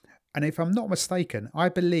 And if I'm not mistaken, I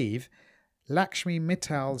believe Lakshmi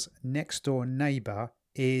Mittal's next door neighbour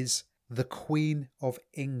is the Queen of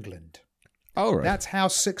England. Oh, right. That's how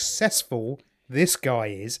successful this guy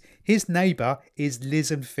is. His neighbour is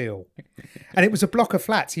Liz and Phil. And it was a block of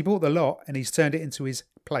flats. He bought the lot and he's turned it into his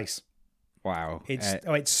place. Wow.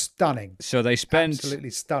 It's stunning. So they spent absolutely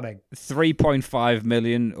stunning. 3.5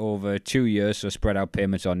 million over 2 years, so spread out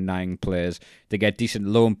payments on 9 players. They get decent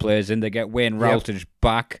loan players in. They get Wayne Routledge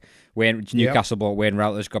back. Newcastle bought Wayne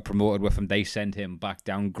Routledge, got promoted with him. They send him back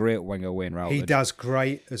down. Great winger, Wayne Routledge. He does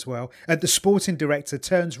great as well. And the sporting director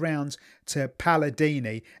turns round to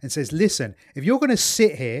Palladini and says, listen, if you're going to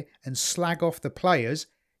sit here and slag off the players,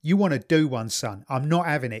 you want to do one, son. I'm not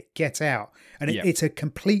having it. Get out. And it's a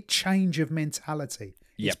complete change of mentality.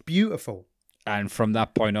 It's beautiful. And from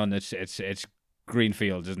that point on, it's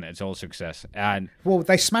greenfield, isn't it? It's all success. And well,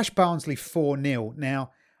 they smashed Barnsley 4-0.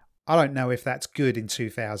 Now, I don't know if that's good in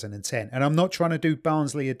 2010. And I'm not trying to do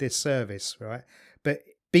Barnsley a disservice, right? But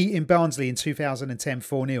beating Barnsley in 2010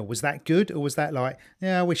 4-0, was that good? Or was that like,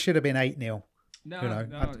 yeah, we should have been 8-0? No,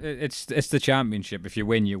 it's the championship. If you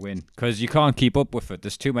win, you win. Because you can't keep up with it.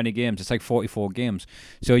 There's too many games. It's like 44 games.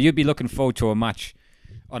 So you'd be looking forward to a match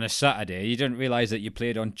on a Saturday. You didn't realise that you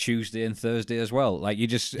played on Tuesday and Thursday as well. Like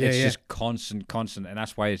it's just constant. And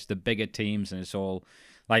that's why it's the bigger teams and it's all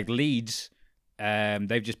like Leeds.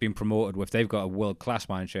 They've just been promoted they've got a world-class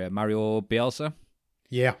manager, Mario Bielsa.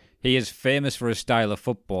 Yeah. He is famous for his style of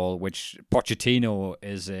football, which Pochettino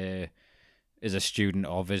is a student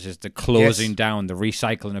of, is the closing down, the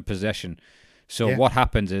recycling of possession. So what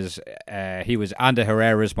happens is he was Ander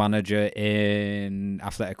Herrera's manager in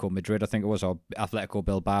Atletico Madrid, I think it was, or Atletico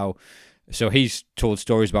Bilbao. So he's told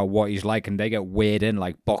stories about what he's like, and they get weighed in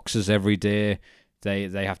like boxers every day.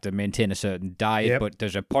 They have to maintain a certain diet, but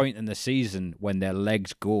there's a point in the season when their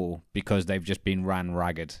legs go because they've just been ran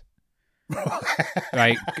ragged.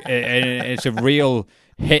 Right, it's a real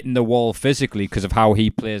hit in the wall physically because of how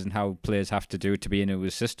he plays and how players have to do it to be into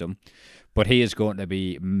his system. But he is going to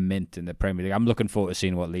be mint in the Premier League. I'm looking forward to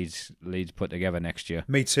seeing what Leeds put together next year.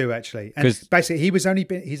 Me too, actually. And basically, he's only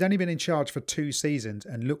been in charge for 2 seasons,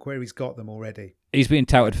 and look where he's got them already. He's being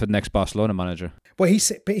touted for the next Barcelona manager. Well, he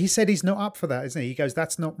said he's not up for that, isn't he? He goes,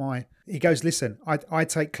 that's not my... He goes, listen, I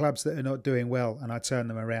take clubs that are not doing well and I turn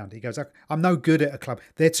them around. He goes, I'm no good at a club.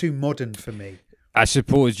 They're too modern for me. I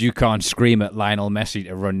suppose you can't scream at Lionel Messi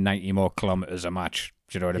to run 90 more kilometres a match.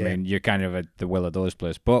 Do you know what I mean? You're kind of at the will of those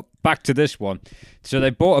players. But back to this one. So they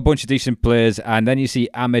bought a bunch of decent players, and then you see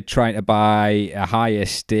Ahmed trying to buy a higher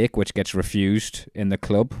stake, which gets refused in the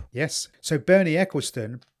club. Yes. So Bernie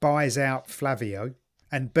Eccleston buys out Flavio,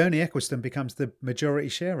 and Bernie Eccleston becomes the majority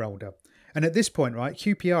shareholder. And at this point, right,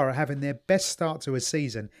 QPR are having their best start to a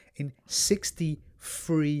season in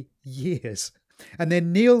 63 years. And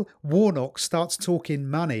then Neil Warnock starts talking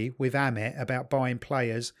money with Amit about buying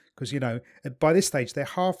players because, you know, by this stage,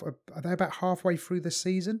 are they about halfway through the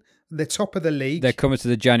season? They're top of the league. They're coming to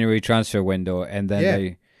the January transfer window, and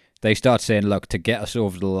then they start saying, look, to get us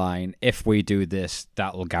over the line, if we do this,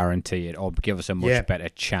 that'll guarantee it or give us a much better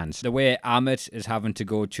chance. The way Amit is having to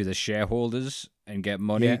go to the shareholders and get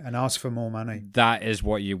money. Yeah, and ask for more money. That is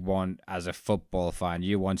what you want as a football fan.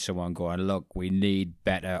 You want someone going, look, we need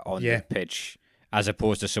better on the pitch, as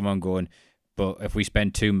opposed to someone going, but if we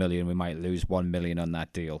spend 2 million, we might lose 1 million on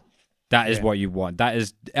that deal. That is what you want. That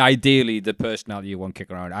is ideally the personality you want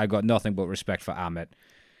kicking around. I got nothing but respect for Amit.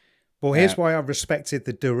 Well, here's why I respected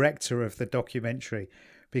the director of the documentary,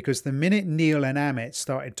 because the minute Neil and Amit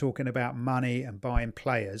started talking about money and buying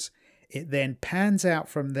players, it then pans out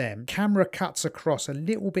from them, camera cuts across a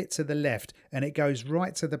little bit to the left, and it goes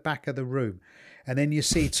right to the back of the room. And then you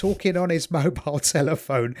see, talking on his mobile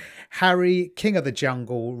telephone, Harry, King of the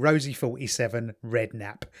Jungle, Rosie 47,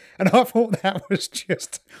 Redknapp. And I thought that was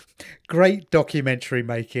just great documentary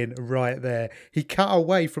making right there. He cut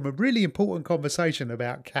away from a really important conversation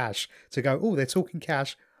about cash to go, oh, they're talking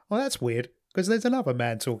cash. Oh, that's weird, because there's another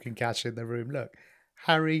man talking cash in the room. Look,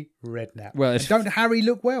 Harry Redknapp. Well, don't Harry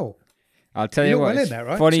look well? I'll tell you what, well in that,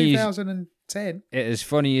 right? Funny, 2010. It is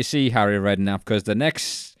funny you see Harry Redknapp, because the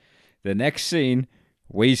next scene,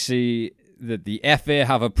 we see that the FA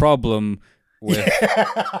have a problem with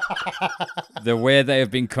the way they have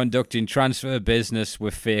been conducting transfer business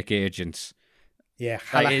with fake agents. Yeah,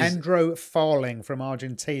 Alejandro Farling from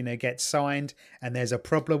Argentina gets signed, and there's a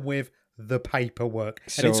problem with the paperwork.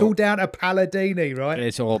 So- And it's all down to Palladini, right?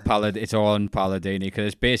 It's all on Palladini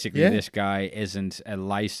because basically Yeah. this guy isn't a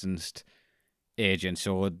licensed agent,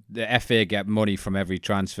 so the FA get money from every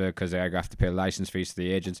transfer because they have to pay license fees to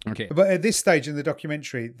the agents. Okay, But at this stage in the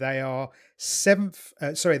documentary, they are seventh.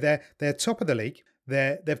 They're top of the league.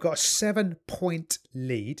 They've got a 7-point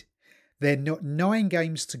lead. They're not 9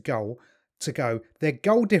 games to go. Their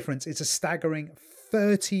goal difference is a staggering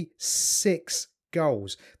 36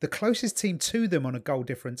 goals. The closest team to them on a goal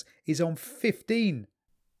difference is on 15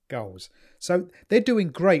 goals. So they're doing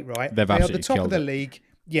great, right? They've They are the absolutely top of killed the it. league.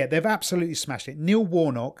 Yeah, they've absolutely smashed it. Neil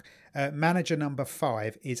Warnock, manager number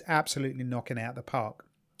 5, is absolutely knocking it out the park.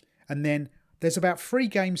 And then there's about 3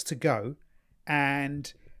 games to go,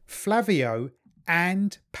 and Flavio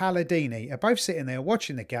and Palladini are both sitting there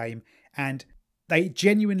watching the game, and they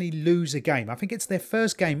genuinely lose a game. I think it's their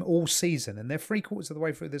first game all season, and they're 3/4 of the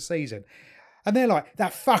way through the season. And they're like,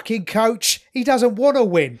 that fucking coach, he doesn't want to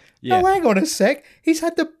win. Yeah. No, hang on a sec. He's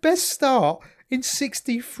had the best start in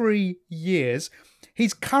 63 years.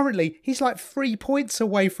 He's like 3 points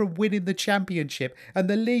away from winning the championship, and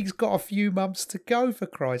the league's got a few months to go, for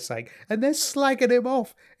Christ's sake. And they're slagging him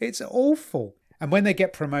off. It's awful. And when they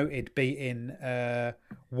get promoted, beating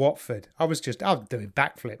Watford, I was doing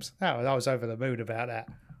backflips. I was over the moon about that.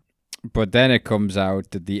 but then it comes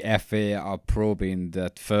out that the FA are probing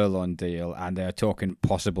that Furlong deal and they're talking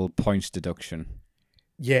possible points deduction.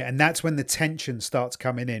 Yeah, and that's when the tension starts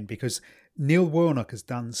coming in, because Neil Warnock has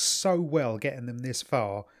done so well getting them this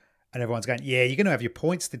far, and everyone's going, yeah, you're going to have your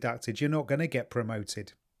points deducted. You're not going to get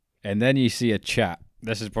promoted. And then you see a chat.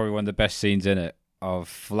 This is probably one of the best scenes in it, of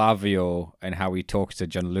Flavio and how he talks to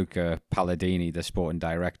Gianluca Palladini, the sporting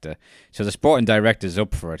director. So the sporting director's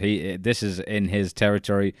up for it. This is in his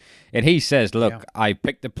territory. And he says, look, Yeah. I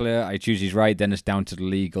picked the player, I choose he's right, then it's down to the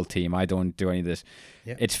legal team. I don't do any of this.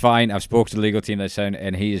 Yeah. It's fine. I've spoken to the legal team,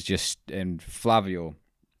 and he is just, and Flavio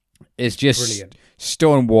is just Brilliant.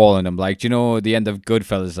 stonewalling him. Like, do you know, the end of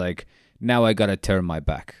Goodfellas, like, now I got to turn my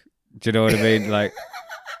back. Do you know what I mean? Like,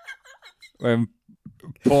 when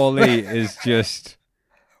Paulie is just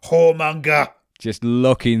Whoremonger.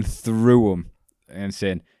 looking through him and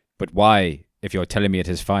saying, but why, if you're telling me it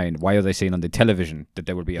is fine, why are they saying on the television that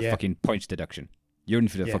there would be a Yeah. fucking points deduction? You're in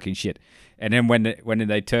for the Yeah. fucking shit. And then when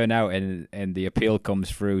they turn out and the appeal comes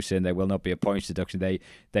through saying there will not be a points deduction, they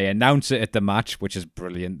announce it at the match, which is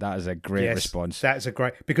brilliant. That is a great Yes, response. That's a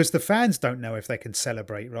great, because the fans don't know if they can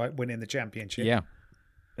celebrate, right, winning the championship. Yeah.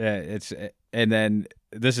 And then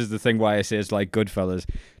this is the thing why I say it's like Goodfellas.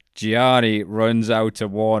 Gianni runs out to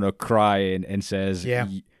Warner crying and says, Yeah.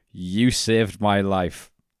 You saved my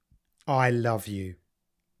life. I love you.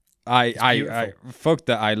 I beautiful. fuck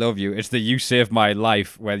that I love you. It's the you saved my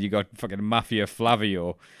life where you got fucking Mafia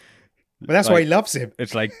Flavio. But that's why he loves him.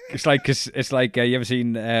 It's like you ever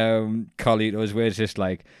seen Carlitos where it's just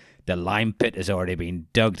like the lime pit has already been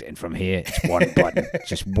dug and from here it's one button.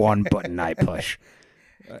 Just one button I push.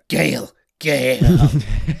 Gale.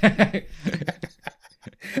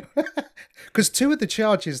 Because 2 of the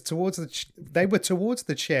charges they were towards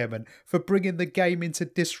the chairman for bringing the game into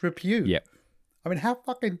disrepute. Yep. I mean, how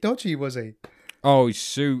fucking dodgy was he? Oh, he's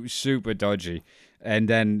super dodgy. And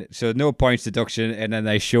then, so no points deduction, and then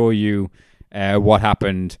they show you what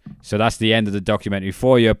happened. So that's the end of the documentary.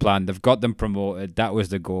 4-year plan. They've got them promoted. That was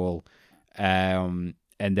the goal. And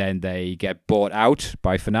then they get bought out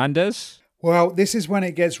by Fernandez. Well, this is when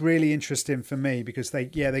it gets really interesting for me, because they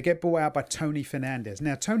get bought out by Tony Fernandez.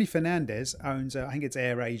 Now, Tony Fernandez owns, I think it's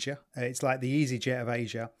Air Asia. It's like the EasyJet of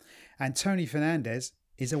Asia. And Tony Fernandez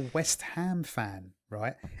is a West Ham fan,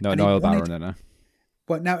 right? No, And an he oil wanted- baron, no.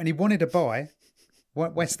 Well, no, and he wanted to buy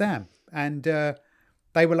West Ham. And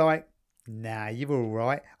they were like, nah, you're all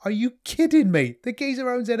right. Are you kidding me? The geezer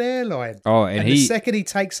owns an airline. Oh, And the second he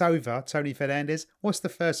takes over, Tony Fernandez, what's the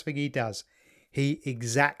first thing he does? He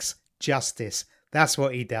exacts justice. That's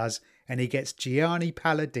what he does. And he gets Gianni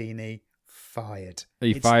Palladini fired.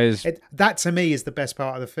 He fires. That to me is the best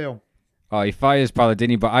part of the film. Oh, he fires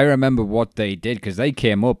Palladini, but I remember what they did because they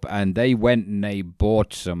came up and they went and they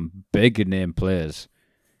bought some big name players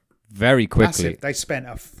very quickly. Massive. They spent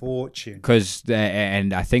a fortune. Because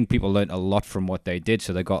and I think people learnt a lot from what they did.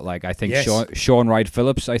 So they got like I think Yes. Sean Wright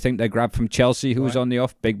Phillips. I think they grabbed from Chelsea, who was Right. on the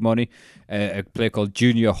off, big money. A player called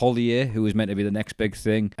Junior Hollier, who was meant to be the next big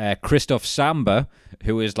thing. Christoph Samba,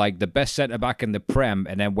 who is like the best centre back in the Prem,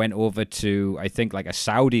 and then went over to I think like a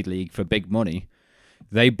Saudi league for big money.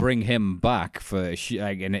 They bring him back for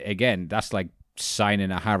and again that's like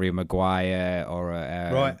signing a Harry Maguire or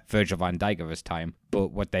a Right. Virgil van Dijk of his time. But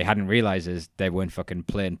what they hadn't realised is they weren't fucking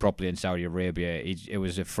playing properly in Saudi Arabia. It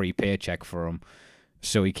was a free paycheck for him.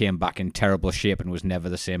 So he came back in terrible shape and was never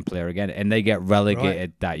the same player again. And they get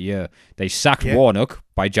relegated that year. They sacked Warnock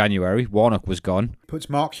by January. Warnock was gone. Puts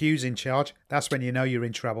Mark Hughes in charge. That's when you know you're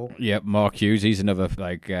in trouble. Yep, Mark Hughes. He's another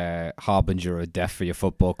harbinger of death for your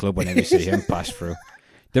football club whenever you see him pass through.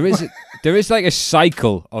 There is like a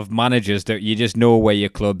cycle of managers that you just know where your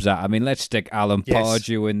club's at. I mean, let's stick Alan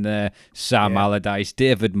Pardew in there, Sam Allardyce,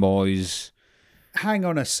 David Moyes. Hang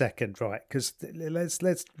on a second, right? Because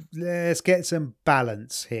let's get some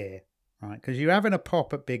balance here, right? Because you're having a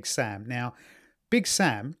pop at Big Sam. Now, Big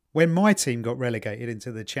Sam, when my team got relegated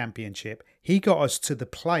into the Championship, he got us to the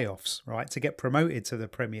playoffs, right, to get promoted to the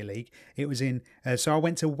Premier League. It was in so I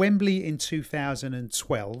went to Wembley in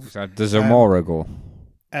 2012. Is that the Zamora goal?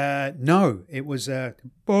 No, it was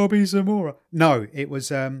Bobby Zamora. No, it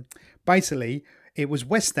was basically it was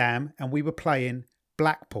West Ham, and we were playing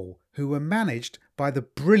Blackpool, who were managed by the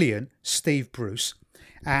brilliant Steve Bruce,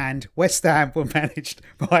 and West Ham were managed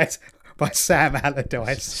by Sam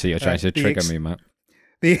Allardyce. So you're trying to trigger me, Matt.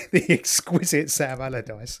 The exquisite Sam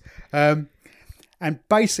Allardyce. And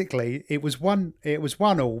basically, it was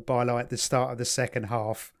 1-1 by like the start of the second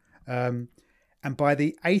half. And by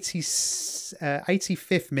the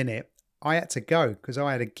 85th minute, I had to go because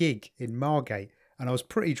I had a gig in Margate and I was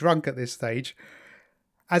pretty drunk at this stage.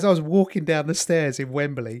 As I was walking down the stairs in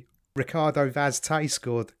Wembley, Ricardo Vaz-Tay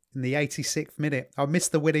scored in the 86th minute. I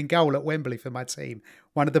missed the winning goal at Wembley for my team.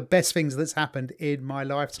 One of the best things that's happened in my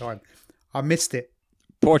lifetime. I missed it.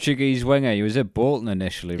 Portuguese winger. He was at Bolton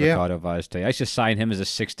initially, Ricardo Vaz-Tay. I used to sign him as a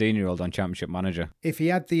 16-year-old on Championship Manager. If he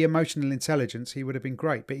had the emotional intelligence, he would have been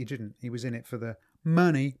great, but he didn't. He was in it for the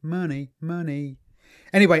money, money, money.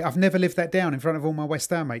 Anyway, I've never lived that down in front of all my West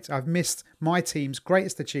Ham mates. I've missed my team's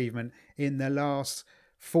greatest achievement in the last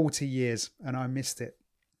 40 years, and I missed it.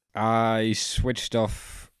 I switched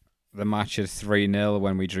off the match at 3-0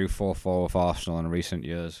 when we drew 4-4 with Arsenal in recent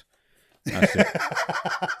years. That's it.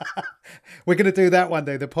 We're going to do that one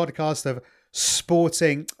day, the podcast of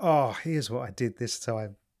sporting. Oh, here's what I did this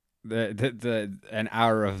time. An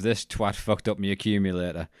hour of this twat fucked up my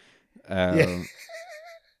accumulator.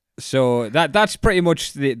 So that's pretty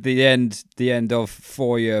much the end of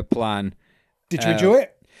 4-year plan. Did you enjoy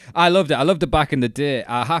it? I loved it. I loved it back in the day.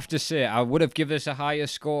 I have to say, I would have given this a higher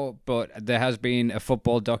score, but there has been a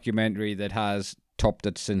football documentary that has topped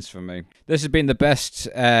it since for me. This has been the best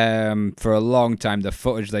for a long time. The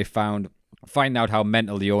footage they found, finding out how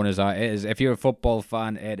mental the owners are. It is, if you're a football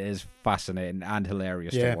fan, it is fascinating and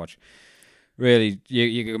hilarious to watch. Really,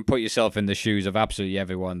 you can put yourself in the shoes of absolutely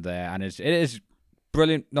everyone there, and it is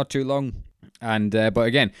brilliant. Not too long. And but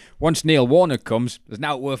again, once Neil Warnock comes, it's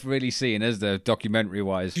now worth really seeing, is the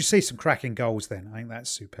documentary-wise. You see some cracking goals then. I think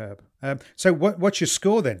that's superb. So what's your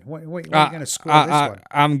score then? What are you going to score this one?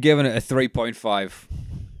 I'm giving it a 3.5.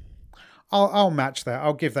 I'll match that.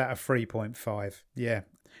 I'll give that a 3.5. Yeah.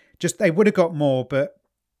 Just they would have got more, but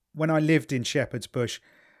when I lived in Shepherd's Bush,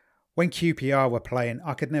 when QPR were playing,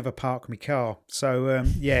 I could never park my car. So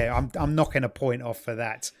I'm knocking a point off for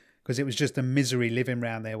that, because it was just a misery living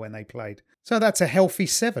around there when they played. So that's a healthy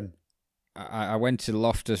 7. I went to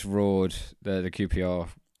Loftus Road, the QPR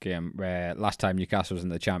game, where last time Newcastle was in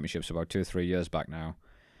the Championships, about 2 or 3 years back now.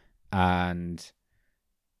 And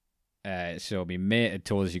so my mate had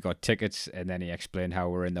told us he got tickets, and then he explained how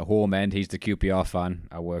we're in the home end. He's the QPR fan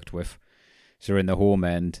I worked with. So we're in the home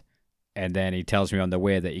end. And then he tells me on the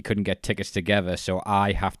way that he couldn't get tickets together, so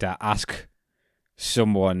I have to ask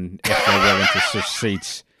someone if they're willing to switch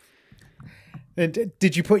seats. And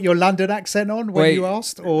did you put your London accent on when you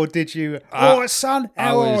asked? Or did you, son,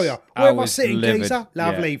 how are you? Where am I sitting, geezer?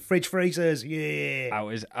 Lovely, fridge freezers, yeah. I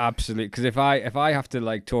was absolutely, because if I have to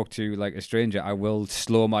like talk to like a stranger, I will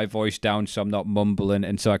slow my voice down so I'm not mumbling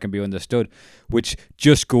and so I can be understood, which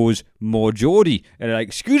just goes more Geordie. And like,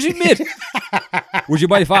 excuse me, mate, would you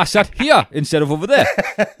mind if I sat here instead of over there?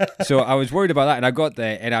 So I was worried about that, and I got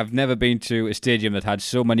there, and I've never been to a stadium that had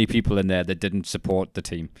so many people in there that didn't support the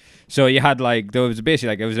team. So you had there was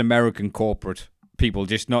basically it was American corporate people,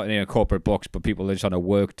 just not in a corporate box, but people that just on a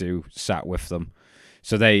work do sat with them.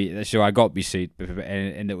 So I got my seat,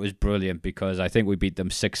 and it was brilliant because I think we beat them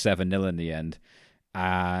 6-7-0 in the end.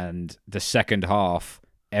 And the second half,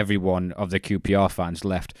 everyone of the QPR fans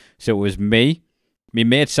left. So it was me. My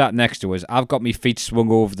mate sat next to us. I've got my feet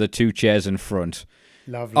swung over the 2 chairs in front.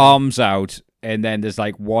 Lovely. Arms out. And then there's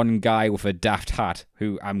like one guy with a daft hat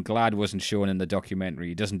who I'm glad wasn't shown in the documentary.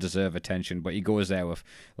 He doesn't deserve attention, but he goes there with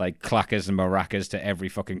like clackers and maracas to every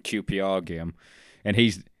fucking QPR game. And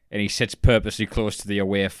he sits purposely close to the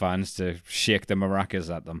away fans to shake the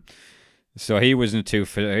maracas at them. So he wasn't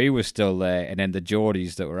he was still there. And then the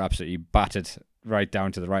Geordies that were absolutely battered right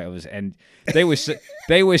down to the right of us, and they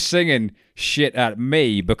were singing shit at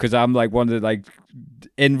me because I'm like one of the, like,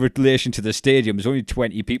 in relation to the stadium, there's only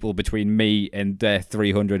 20 people between me and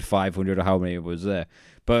 300, 500 or how many was there.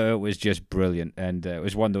 But it was just brilliant, and it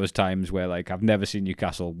was one of those times where, like, I've never seen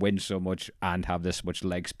Newcastle win so much and have this much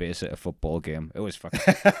leg space at a football game. It was fucking...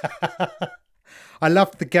 I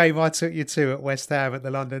loved the game I took you to at West Ham at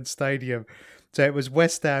the London Stadium. So it was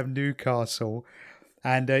West Ham Newcastle,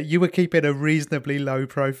 and you were keeping a reasonably low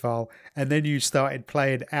profile, and then you started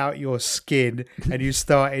playing out your skin and you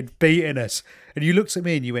started beating us. And you looked at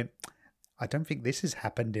me and you went, I don't think this has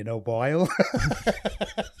happened in a while.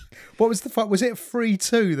 What was the fight? Was it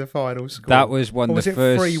 3-2, the final score? That was one of the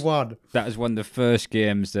first. 3-1? That was one of the first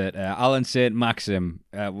games that Alan St. Maxim.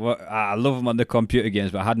 I love him on the computer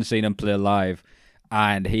games, but I hadn't seen him play live,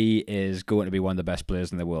 and he is going to be one of the best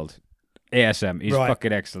players in the world. ASM, he's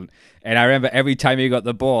fucking excellent. And I remember every time he got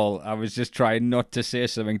the ball, I was just trying not to say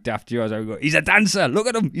something daft to you. I was like, he's a dancer. Look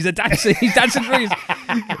at him. He's a dancer. He's dancing for his.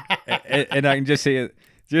 And I can just see it.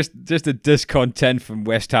 Just a discontent from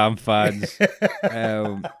West Ham fans.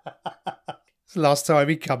 It's the last time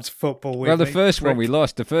he comes football with the me. first one we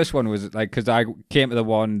lost. The first one was like, because I came to the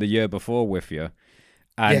one the year before with you,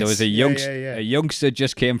 and there was a youngster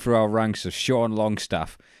just came through our ranks of Sean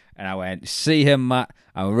Longstaff, and I went, see him, Matt.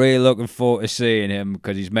 I'm really looking forward to seeing him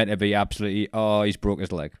because he's meant to be absolutely. Oh, he's broke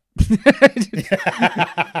his leg.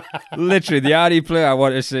 Literally, the only player I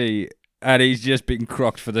want to see, and he's just been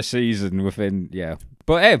crocked for the season within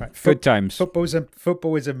But hey, good times. Football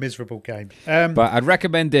is a miserable game. But I'd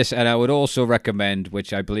recommend this, and I would also recommend,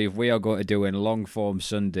 which I believe we are going to do in long form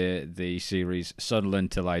Sunday, the series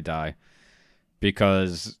Sunderland Till I Die,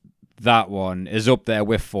 because that one is up there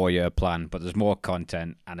with 4-year plan, but there's more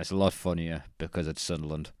content and it's a lot funnier because it's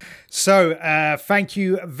Sunderland. So thank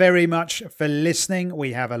you very much for listening.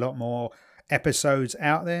 We have a lot more episodes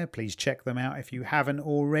out there. Please check them out if you haven't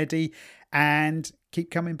already, and keep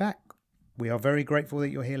coming back. We are very grateful that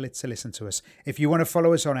you're here to listen to us. If you want to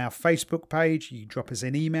follow us on our Facebook page, you drop us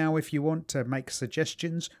an email if you want to make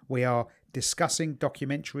suggestions. We are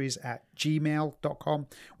discussingdocumentaries@gmail.com.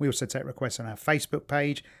 We also take requests on our Facebook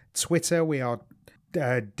page. Twitter, we are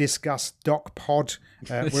discussdocpod.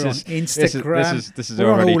 We're on Instagram. This is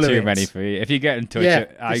already too many for you. If you get in touch,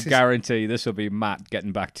 I guarantee this will be Matt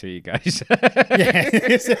getting back to you guys.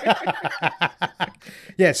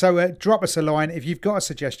 So drop us a line. If you've got a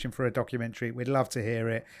suggestion for a documentary, we'd love to hear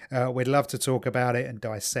it. We'd love to talk about it and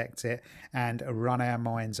dissect it and run our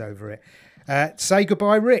minds over it. Say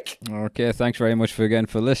goodbye, Rick. Okay, thanks very much for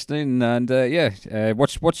listening. And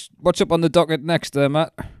what's up on the docket next,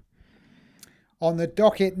 Matt? On the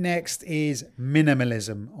docket next is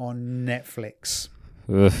Minimalism on Netflix.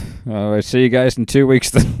 All right, see you guys in 2 weeks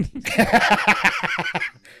then.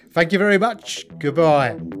 Thank you very much.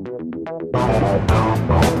 Goodbye.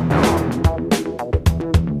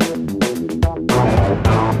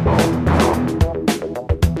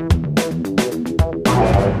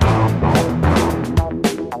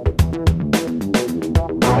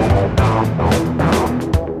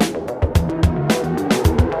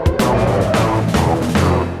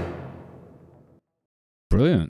 Brilliant.